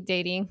tantric speed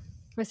dating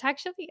was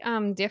actually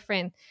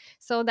different.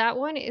 So that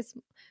one is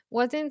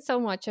wasn't so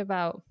much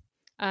about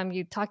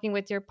you talking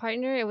with your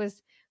partner. It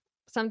was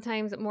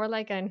sometimes more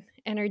like an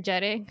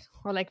energetic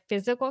or like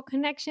physical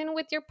connection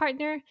with your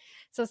partner.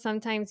 So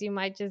sometimes you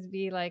might just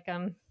be like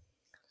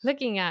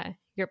looking at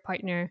your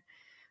partner,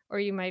 or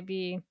you might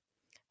be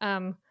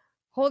um,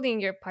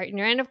 holding your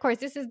partner. And of course,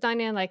 this is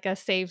done in like a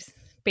safe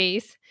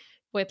space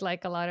with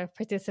like a lot of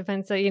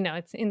participants. So,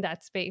 it's in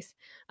that space.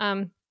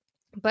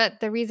 But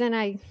the reason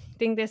I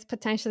think this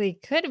potentially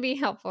could be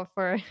helpful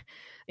for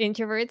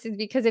introverts is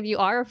because if you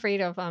are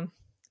afraid of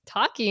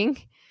talking,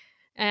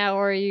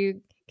 or you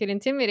get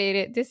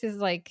intimidated, this is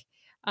like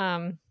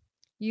um,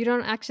 you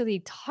don't actually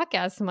talk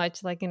as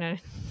much like in a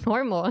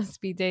normal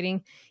speed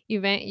dating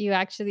event. You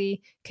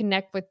actually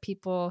connect with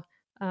people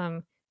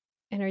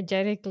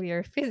energetically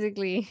or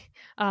physically.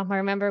 I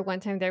remember one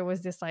time there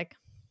was this like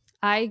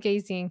eye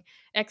gazing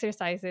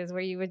exercises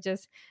where you would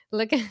just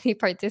look at the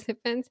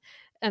participants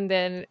and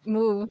then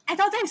move. I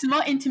thought that is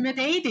more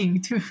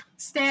intimidating to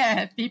stare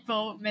at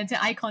people, maintain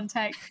eye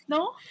contact.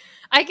 No?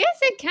 I guess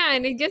it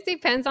can. It just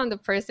depends on the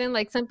person.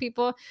 Like some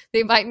people,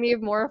 they might be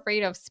more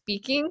afraid of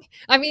speaking.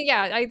 I mean,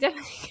 yeah, I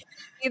definitely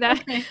see that.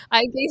 Okay.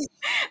 I guess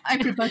I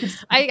prefer to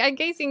stare. I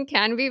guessing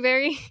can be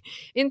very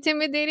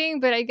intimidating,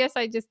 but I guess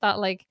I just thought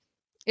like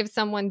if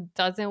someone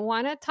doesn't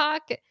want to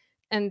talk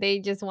and they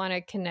just want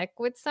to connect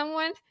with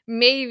someone,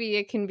 maybe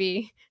it can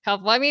be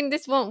helpful. I mean,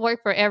 this won't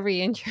work for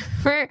every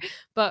introvert,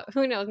 but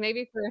who knows?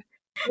 Maybe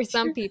for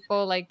some True.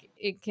 people, like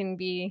it can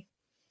be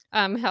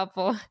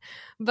helpful.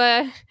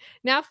 But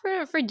now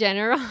for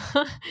general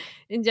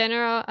in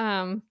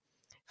general,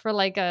 for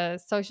like a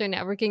social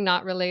networking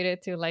not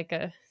related to like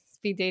a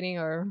speed dating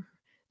or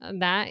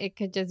that, it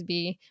could just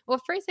be,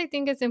 well, first I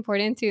think it's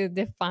important to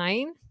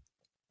define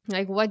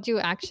like what you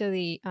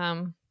actually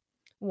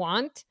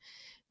want,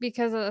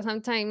 because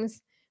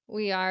sometimes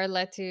we are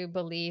led to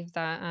believe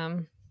that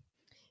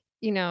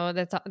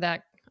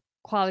that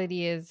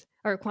quality is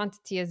or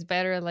quantity is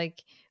better.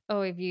 Like,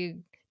 oh, if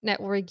you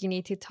network, you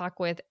need to talk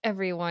with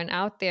everyone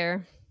out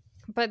there,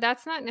 but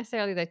that's not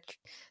necessarily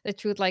the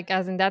truth. Like,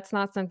 as in, that's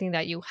not something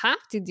that you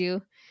have to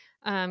do.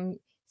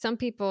 Some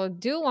people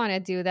do want to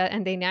do that,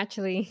 and they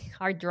naturally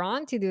are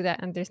drawn to do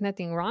that, and there's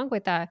nothing wrong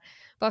with that.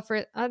 But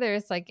for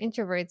others, like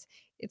introverts,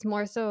 it's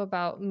more so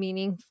about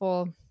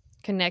meaningful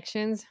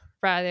connections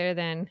rather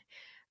than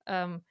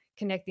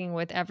connecting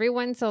with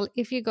everyone. So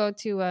if you go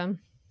to a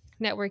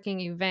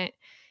networking event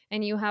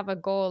and you have a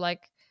goal,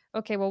 like,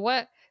 okay, well,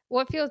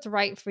 what feels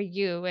right for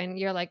you, and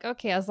you're like,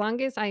 okay, as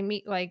long as I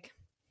meet like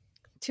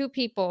two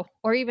people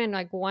or even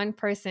like one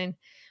person,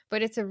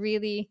 but it's a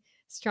really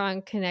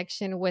strong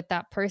connection with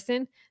that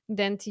person,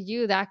 then to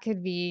you that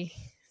could be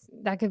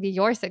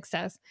your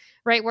success,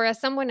 right?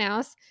 Whereas someone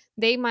else,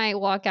 they might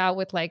walk out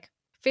with like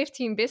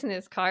 15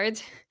 business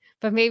cards,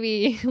 but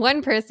maybe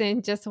one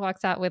person just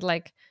walks out with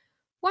like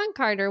one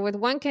card or with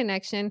one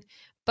connection.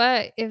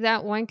 But if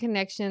that one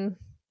connection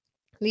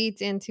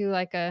leads into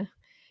like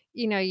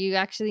you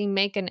actually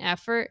make an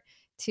effort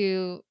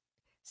to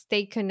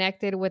stay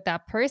connected with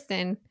that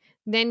person,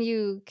 then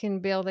you can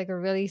build like a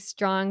really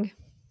strong,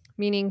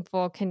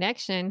 meaningful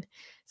connection.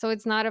 So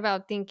it's not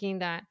about thinking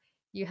that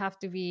you have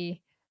to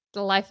be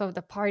the life of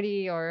the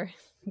party or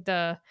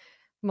the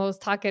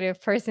most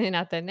talkative person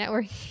at the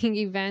networking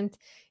event.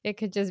 It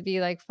could just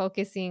be like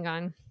focusing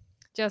on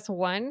just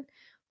one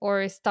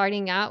or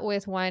starting out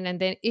with one. And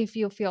then if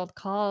you feel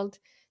called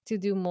to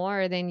do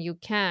more, then you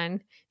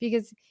can.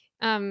 Because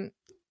um,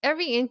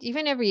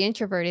 even every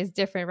introvert is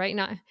different, right?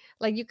 Not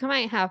like you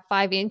might have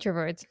five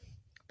introverts,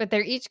 but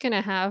they're each going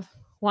to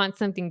want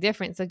something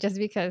different. So just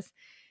because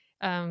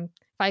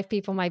five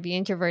people might be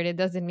introverted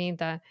doesn't mean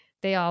that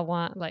they all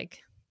want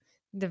like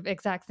the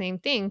exact same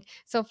thing.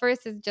 So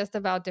first it's just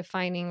about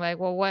defining like,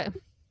 well,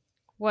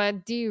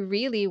 what do you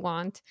really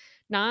want,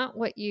 not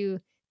what you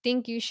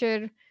think you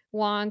should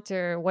want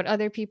or what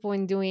other people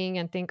are doing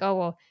and think, oh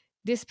well,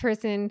 this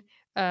person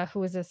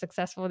who is a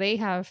successful, they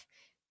have,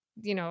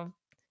 you know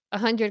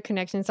 100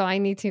 connections, so I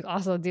need to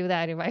also do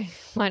that if I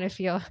want to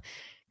feel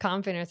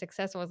confident or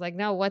successful. It's like,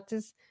 no, what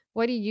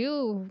do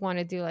you want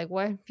to do? Like,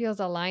 what feels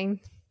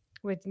aligned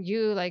with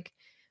you? Like,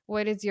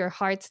 what is your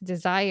heart's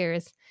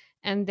desires?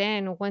 And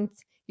then once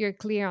you're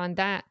clear on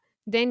that,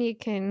 then you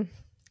can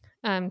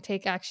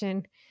take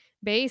action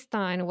based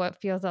on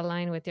what feels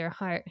aligned with your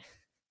heart.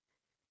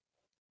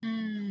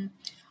 Mm.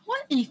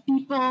 What if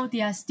people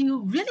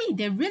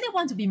they really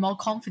want to be more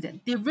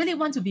confident? They really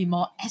want to be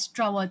more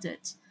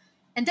extroverted,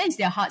 and that is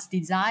their heart's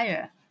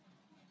desire.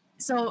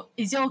 So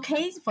is it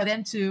okay for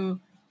them to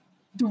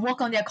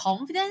work on their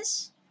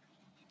confidence?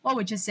 What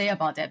would you say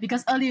about that?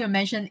 Because earlier you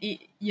mentioned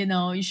it,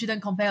 you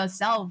shouldn't compare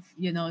yourself,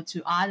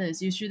 to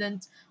others. You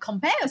shouldn't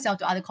compare yourself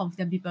to other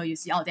confident people you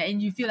see out there,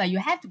 and you feel like you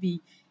have to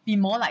be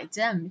more like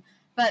them.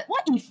 But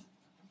what if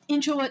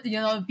introvert,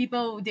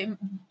 people, they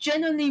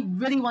generally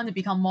really want to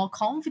become more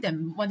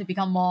confident, want to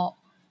become more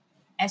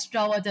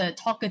extroverted,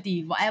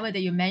 talkative, whatever that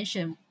you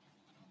mentioned?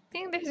 I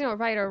think there's no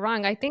right or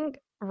wrong. I think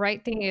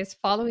right thing is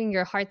following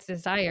your heart's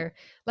desire.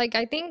 Like,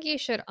 I think you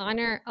should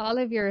honor all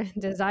of your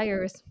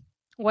desires,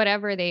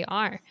 whatever they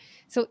are.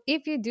 So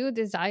if you do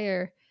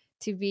desire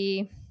to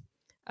be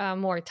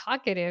more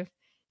talkative,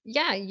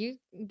 yeah,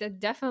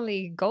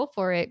 definitely go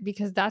for it,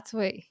 because that's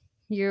what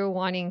you're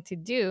wanting to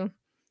do.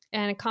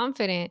 And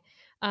confident,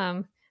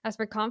 as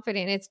for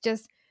confident, it's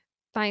just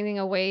finding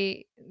a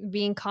way,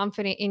 being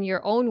confident in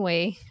your own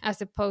way, as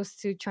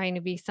opposed to trying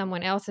to be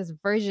someone else's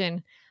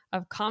version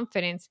of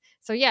confidence.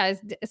 So yeah,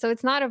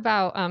 it's not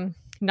about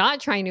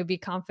not trying to be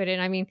confident.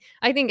 I mean,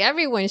 I think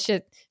everyone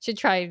should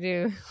try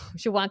to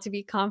should want to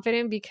be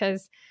confident,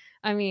 because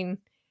I mean,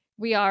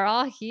 we are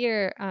all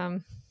here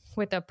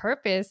with a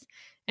purpose,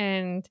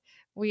 and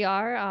we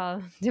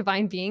are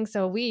divine beings,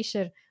 so we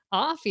should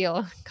all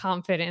feel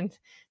confident.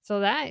 So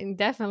that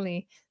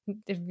definitely,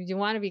 if you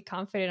want to be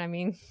confident, I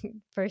mean,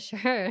 for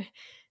sure,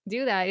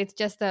 do that. It's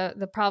just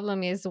the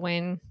problem is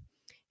when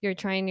you're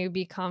trying to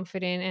be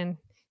confident and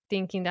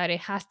thinking that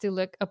it has to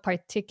look a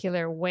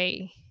particular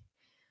way.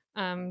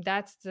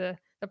 That's the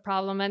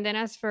problem. And then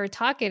as for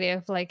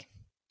talkative, like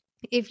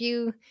if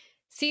you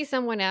see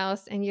someone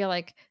else and you're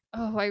like,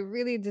 oh, I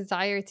really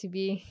desire to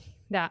be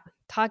that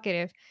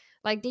talkative,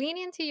 like lean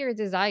into your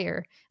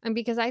desire. And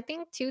because I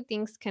think two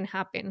things can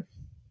happen.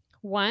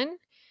 One,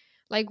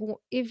 like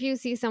if you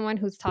see someone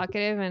who's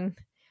talkative and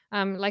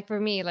like for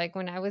me, like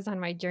when I was on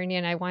my journey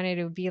and I wanted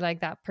to be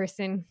like that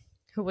person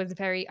who was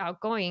very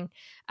outgoing,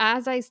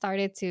 as I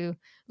started to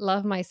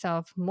love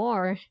myself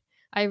more,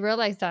 I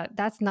realized that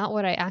that's not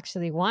what I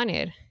actually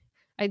wanted.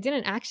 I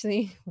didn't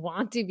actually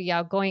want to be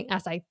outgoing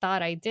as I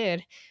thought I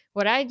did.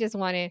 What I just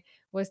wanted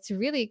was to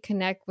really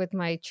connect with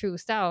my true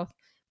self,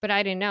 but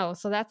I didn't know.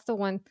 So that's the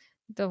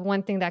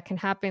one thing that can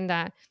happen,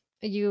 that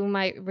you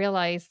might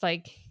realize,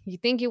 like you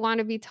think you want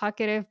to be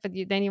talkative, but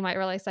then you might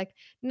realize like,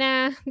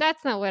 nah,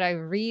 that's not what I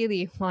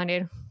really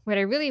wanted. What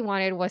I really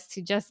wanted was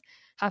to just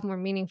have more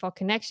meaningful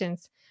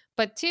connections.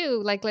 But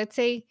two, like let's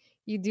say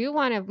you do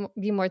want to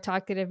be more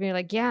talkative and you're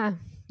like, yeah,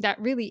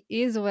 that really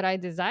is what I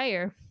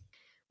desire.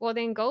 Well,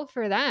 then go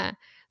for that.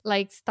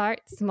 Like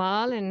start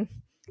small. And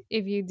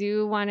if you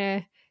do want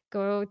to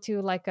go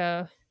to like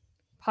a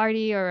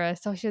party or a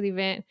social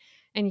event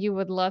and you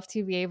would love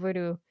to be able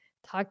to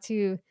talk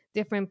to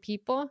different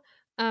people,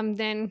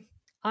 then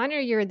honor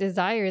your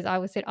desires. I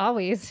would say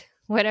always,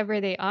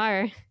 whatever they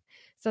are.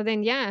 So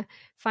then, yeah,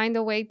 find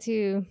a way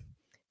to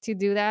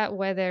do that,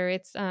 whether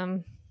it's at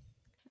a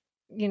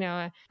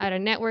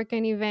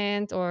networking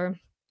event, or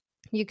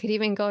you could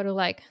even go to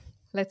like,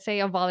 let's say,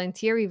 a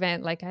volunteer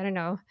event, like I don't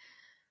know,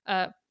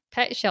 a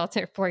pet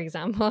shelter, for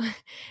example,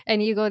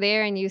 and you go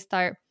there and you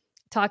start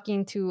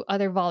talking to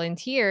other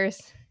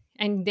volunteers.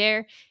 And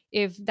there,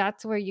 if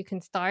that's where you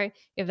can start,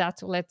 if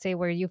that's, let's say,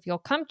 where you feel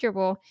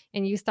comfortable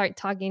and you start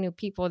talking to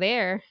people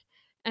there,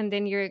 and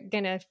then you're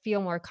going to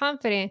feel more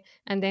confident.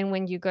 And then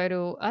when you go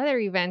to other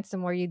events, the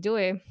more you do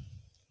it,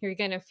 you're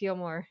going to feel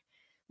more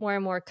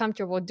and more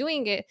comfortable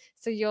doing it.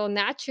 So you'll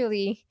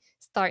naturally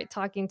start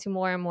talking to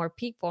more and more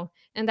people.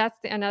 And that's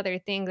another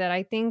thing that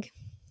I think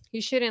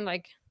you shouldn't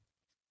like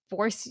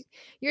force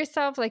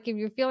yourself. Like if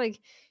you feel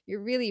like you're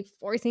really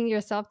forcing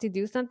yourself to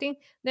do something,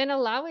 then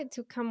allow it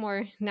to come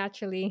more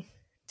naturally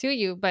to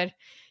you. But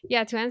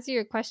yeah, to answer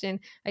your question,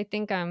 I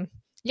think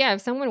yeah,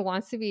 if someone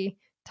wants to be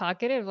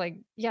talkative, like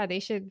yeah, they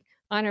should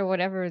honor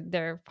whatever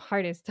their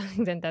heart is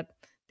telling them that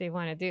they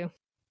want to do.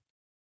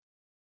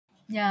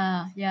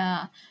 Yeah,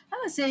 yeah. I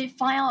would say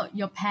find out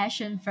your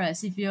passion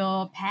first. If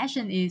your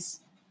passion is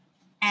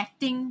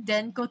acting,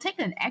 then go take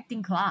an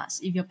acting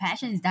class. If your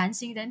passion is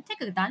dancing, then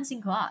take a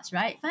dancing class,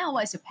 right? Find out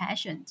what is your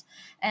passion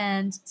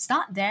and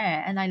start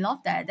there. And I love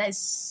that. That is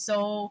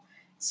so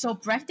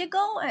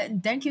practical.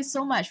 And thank you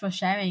so much for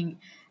sharing.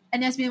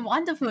 And it's been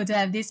wonderful to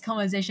have this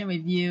conversation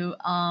with you.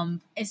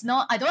 It's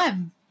not I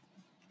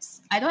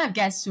don't have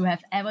guests who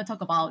have ever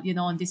talked about,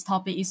 on this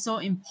topic. It's so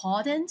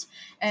important.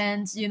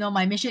 And,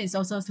 my mission is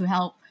also to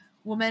help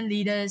women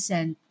leaders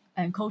and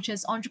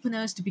coaches,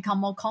 entrepreneurs to become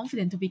more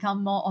confident, to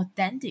become more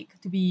authentic,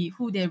 to be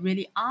who they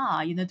really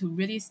are, to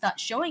really start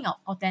showing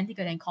up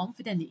authentically and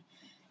confidently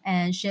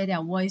and share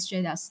their voice,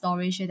 share their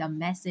story, share their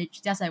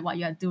message, just like what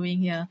you are doing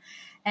here.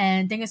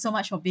 And thank you so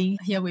much for being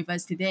here with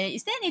us today.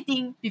 Is there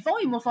anything, before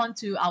we move on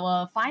to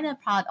our final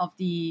part of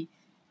the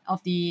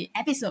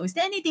episode, is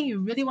there anything you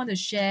really want to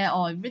share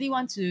or really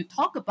want to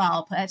talk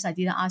about? Perhaps I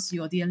didn't ask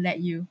you or didn't let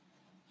you.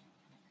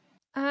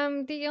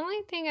 The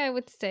only thing I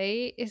would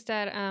say is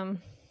that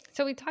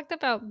so we talked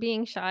about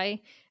being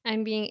shy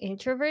and being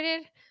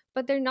introverted,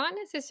 but they're not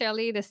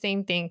necessarily the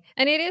same thing.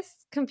 And it is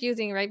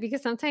confusing, right?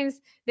 Because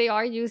sometimes they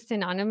are used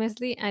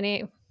synonymously and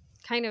it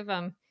kind of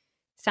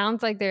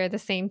sounds like they're the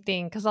same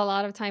thing. Because a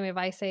lot of time if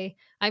I say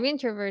I'm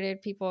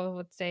introverted, people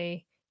would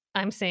say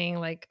I'm saying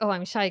like, oh,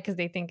 I'm shy, because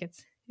they think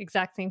it's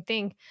exact same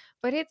thing.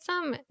 But it's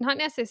not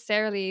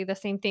necessarily the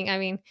same thing. I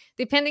mean,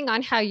 depending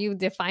on how you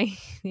define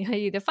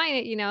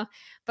it,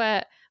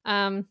 but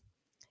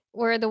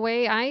where the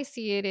way I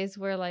see it is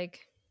where like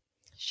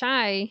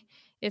shy,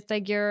 it's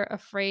like you're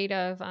afraid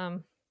of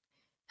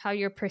how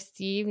you're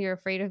perceived, you're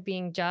afraid of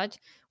being judged.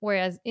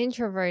 Whereas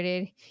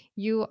introverted,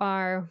 you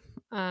are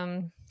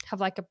have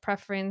like a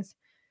preference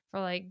for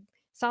like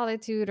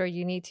solitude, or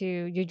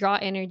you draw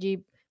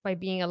energy by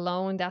being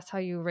alone. That's how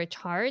you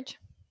recharge.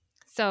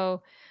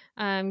 So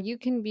you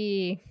can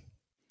be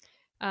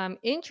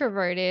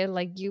introverted,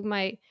 like you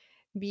might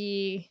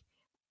be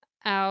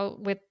out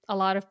with a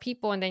lot of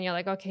people and then you're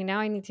like, okay, now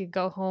I need to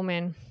go home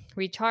and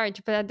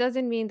recharge. But that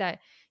doesn't mean that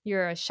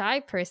you're a shy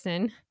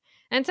person.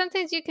 And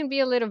sometimes you can be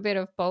a little bit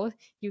of both.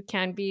 You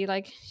can be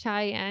like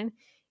shy and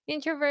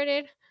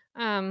introverted.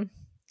 um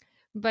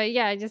but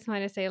yeah, I just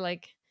want to say,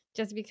 like,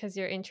 just because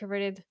you're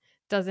introverted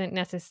doesn't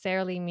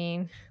necessarily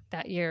mean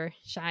that you're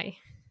shy.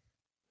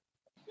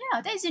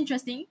 Yeah, that is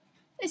interesting.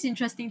 It's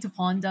interesting to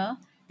ponder.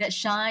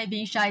 that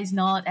being shy is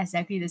not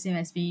exactly the same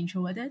as being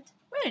introverted.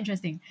 Very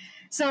interesting.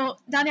 So,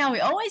 Dania, we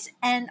always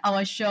end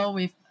our show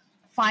with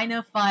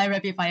final 5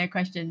 rapid fire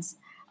questions.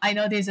 I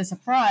know this is a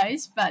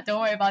surprise, but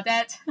don't worry about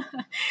that.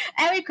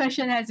 Every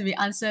question has to be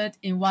answered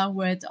in 1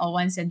 word or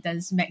 1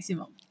 sentence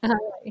maximum.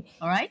 Alright.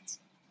 All right?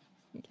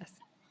 Yes.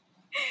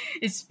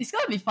 It's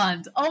gonna be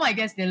fun. All my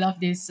guests, they love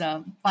these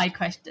 5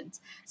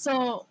 questions.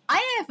 So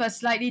I have a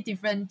slightly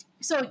different.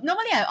 So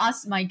normally I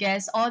ask my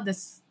guests all the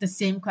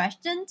same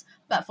questions,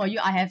 but for you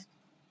I have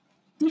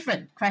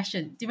different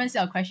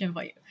set of question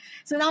for you.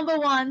 So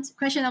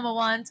question number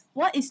one: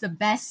 what is the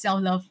best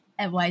self-love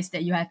advice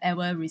that you have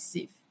ever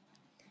received?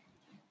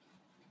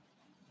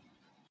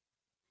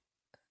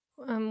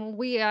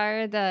 We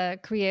are the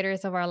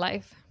creators of our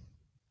life.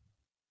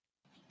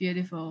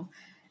 Beautiful.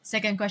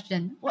 Second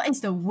question: what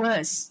is the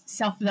worst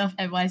self-love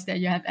advice that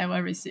you have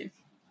ever received?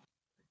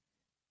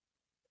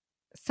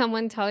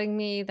 Someone telling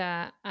me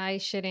that I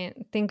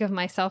shouldn't think of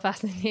myself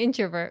as an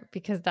introvert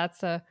because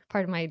that's a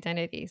part of my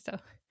identity. So,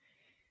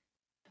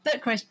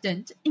 Third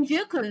question: if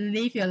you could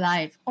live your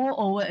life all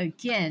over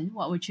again,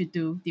 what would you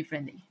do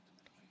differently?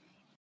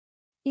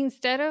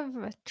 instead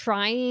of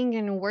trying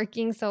and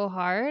working so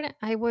hard,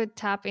 I would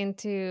tap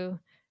into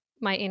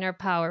my inner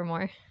power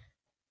more.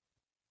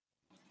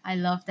 I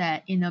love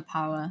that inner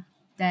power.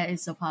 That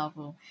is so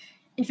powerful.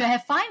 If you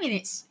have 5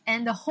 minutes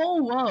and the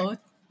whole world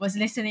was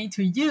listening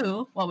to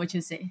you, what would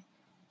you say?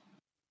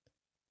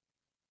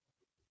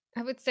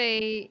 I would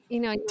say,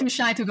 Too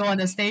shy to go on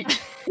the stage?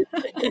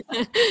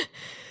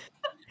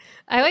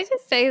 I would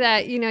just say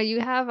that,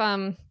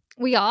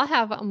 we all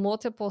have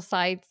multiple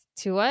sides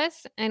to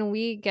us and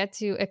we get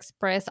to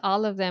express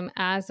all of them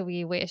as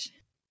we wish.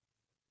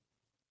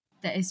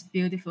 That is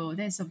beautiful.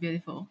 That is so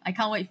beautiful. I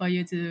can't wait for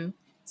you to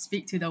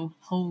speak to the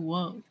whole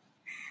world.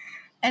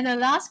 And the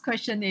last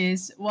question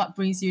is, what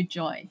brings you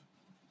joy?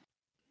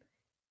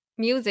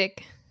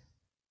 Music.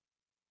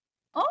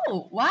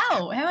 Oh,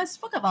 wow. I haven't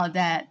spoke about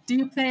that. Do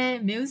you play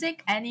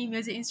music? Any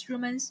music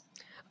instruments?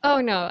 Oh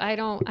no, I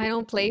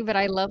don't play, but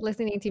I love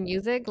listening to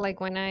music.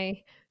 Like when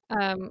I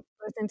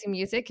listen to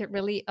music, it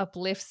really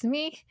uplifts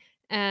me.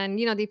 And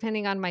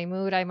depending on my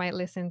mood, I might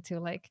listen to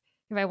like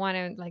if I want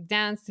to like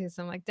dance to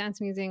some like dance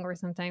music, or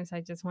sometimes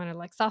I just want to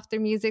like softer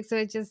music. So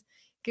it just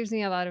gives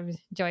me a lot of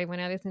joy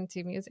when I listen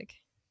to music.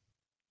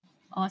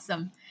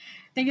 Awesome.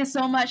 Thank you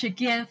so much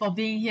again for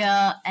being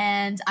here.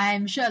 And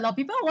I'm sure a lot of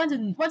people want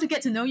to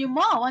get to know you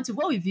more, want to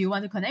work with you,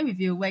 want to connect with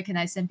you. Where can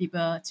I send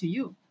people to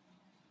you?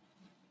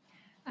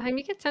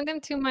 You can send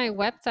them to my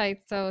website.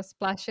 So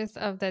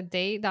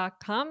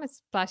splashesoftheday.com. It's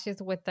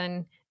splashes with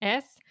an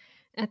S.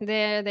 And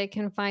there they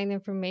can find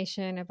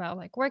information about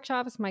like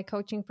workshops, my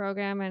coaching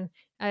program, and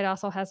it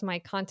also has my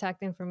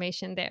contact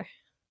information there.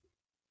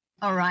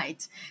 All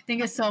right.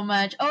 Thank you so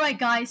much. All right,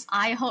 guys.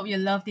 I hope you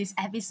love this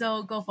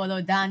episode. Go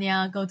follow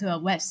Dania. Go to her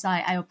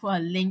website. I will put a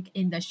link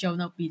in the show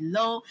note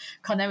below.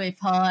 Connect with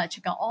her.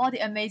 Check out all the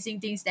amazing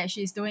things that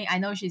she's doing. I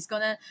know she's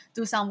going to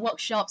do some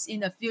workshops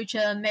in the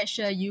future. Make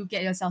sure you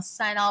get yourself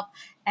signed up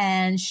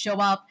and show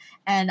up.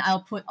 And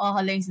I'll put all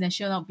her links in the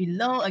show note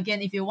below.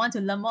 Again, if you want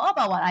to learn more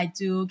about what I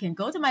do, you can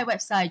go to my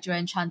website,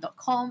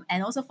 joannchan.com,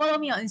 and also follow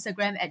me on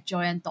Instagram at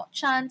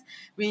joanne.chan.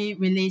 We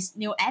release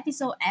new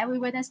episode every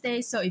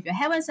Wednesday. So if you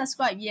haven't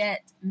subscribed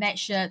yet, make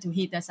sure to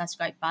hit the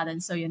subscribe button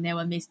so you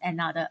never miss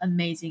another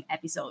amazing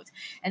episode.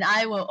 And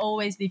I will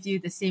always leave you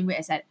the same way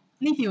as I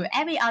leave you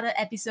every other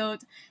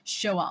episode.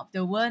 Show up.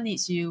 The world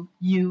needs you.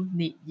 You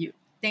need you.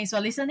 Thanks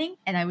for listening,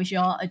 and I wish you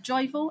all a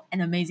joyful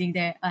and amazing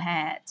day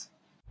ahead.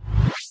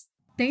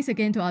 Thanks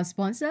again to our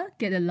sponsor,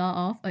 Get the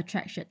Law of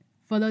Attraction.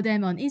 Follow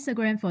them on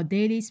Instagram for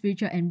daily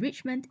spiritual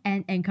enrichment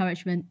and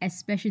encouragement,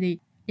 especially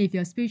if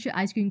your spiritual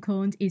ice cream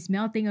cone is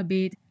melting a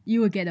bit.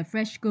 You will get a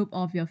fresh scoop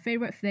of your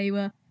favorite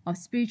flavor of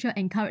spiritual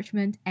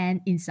encouragement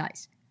and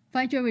insights.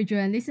 Find Joy with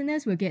Joanne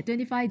listeners will get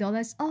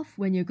 $25 off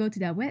when you go to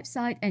their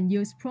website and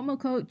use promo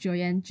code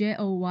Joyanne,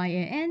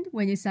 Joyan,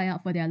 when you sign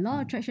up for their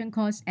Law of Attraction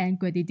course and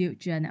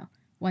gratitude journal.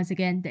 Once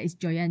again, that is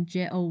Joyanne,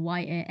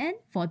 Joyan,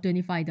 for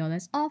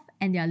 $25 off,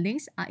 and their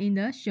links are in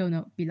the show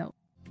note below.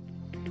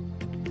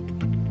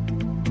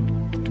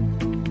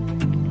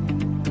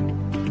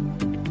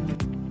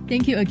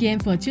 Thank you again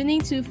for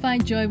tuning to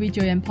Find Joy with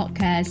Joanne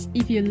podcast.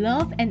 If you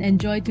love and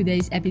enjoy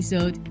today's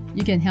episode,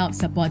 you can help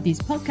support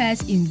this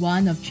podcast in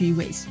one of 3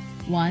 ways.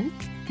 1.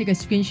 Take a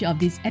screenshot of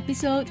this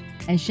episode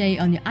and share it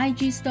on your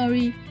IG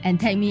story and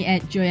tag me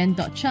at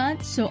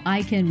joanne.chan so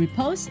I can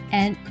repost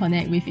and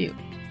connect with you.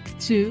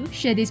 2.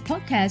 Share this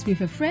podcast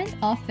with a friend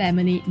or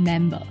family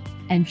member.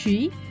 And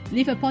 3.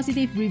 Leave a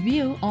positive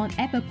review on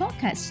Apple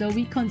Podcasts so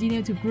we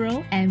continue to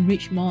grow and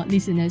reach more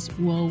listeners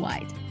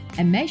worldwide.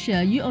 And make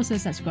sure you also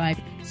subscribe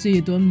so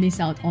you don't miss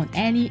out on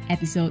any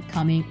episode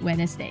coming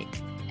Wednesday.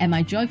 And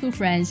my joyful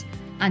friends,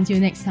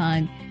 until next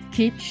time,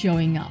 keep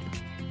showing up.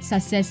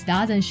 Success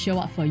doesn't show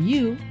up for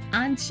you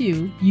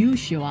until you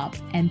show up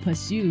and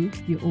pursue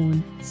your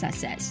own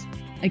success.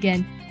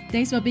 Again,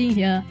 thanks for being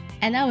here,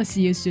 and I will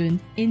see you soon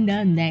in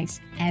the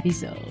next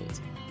episode.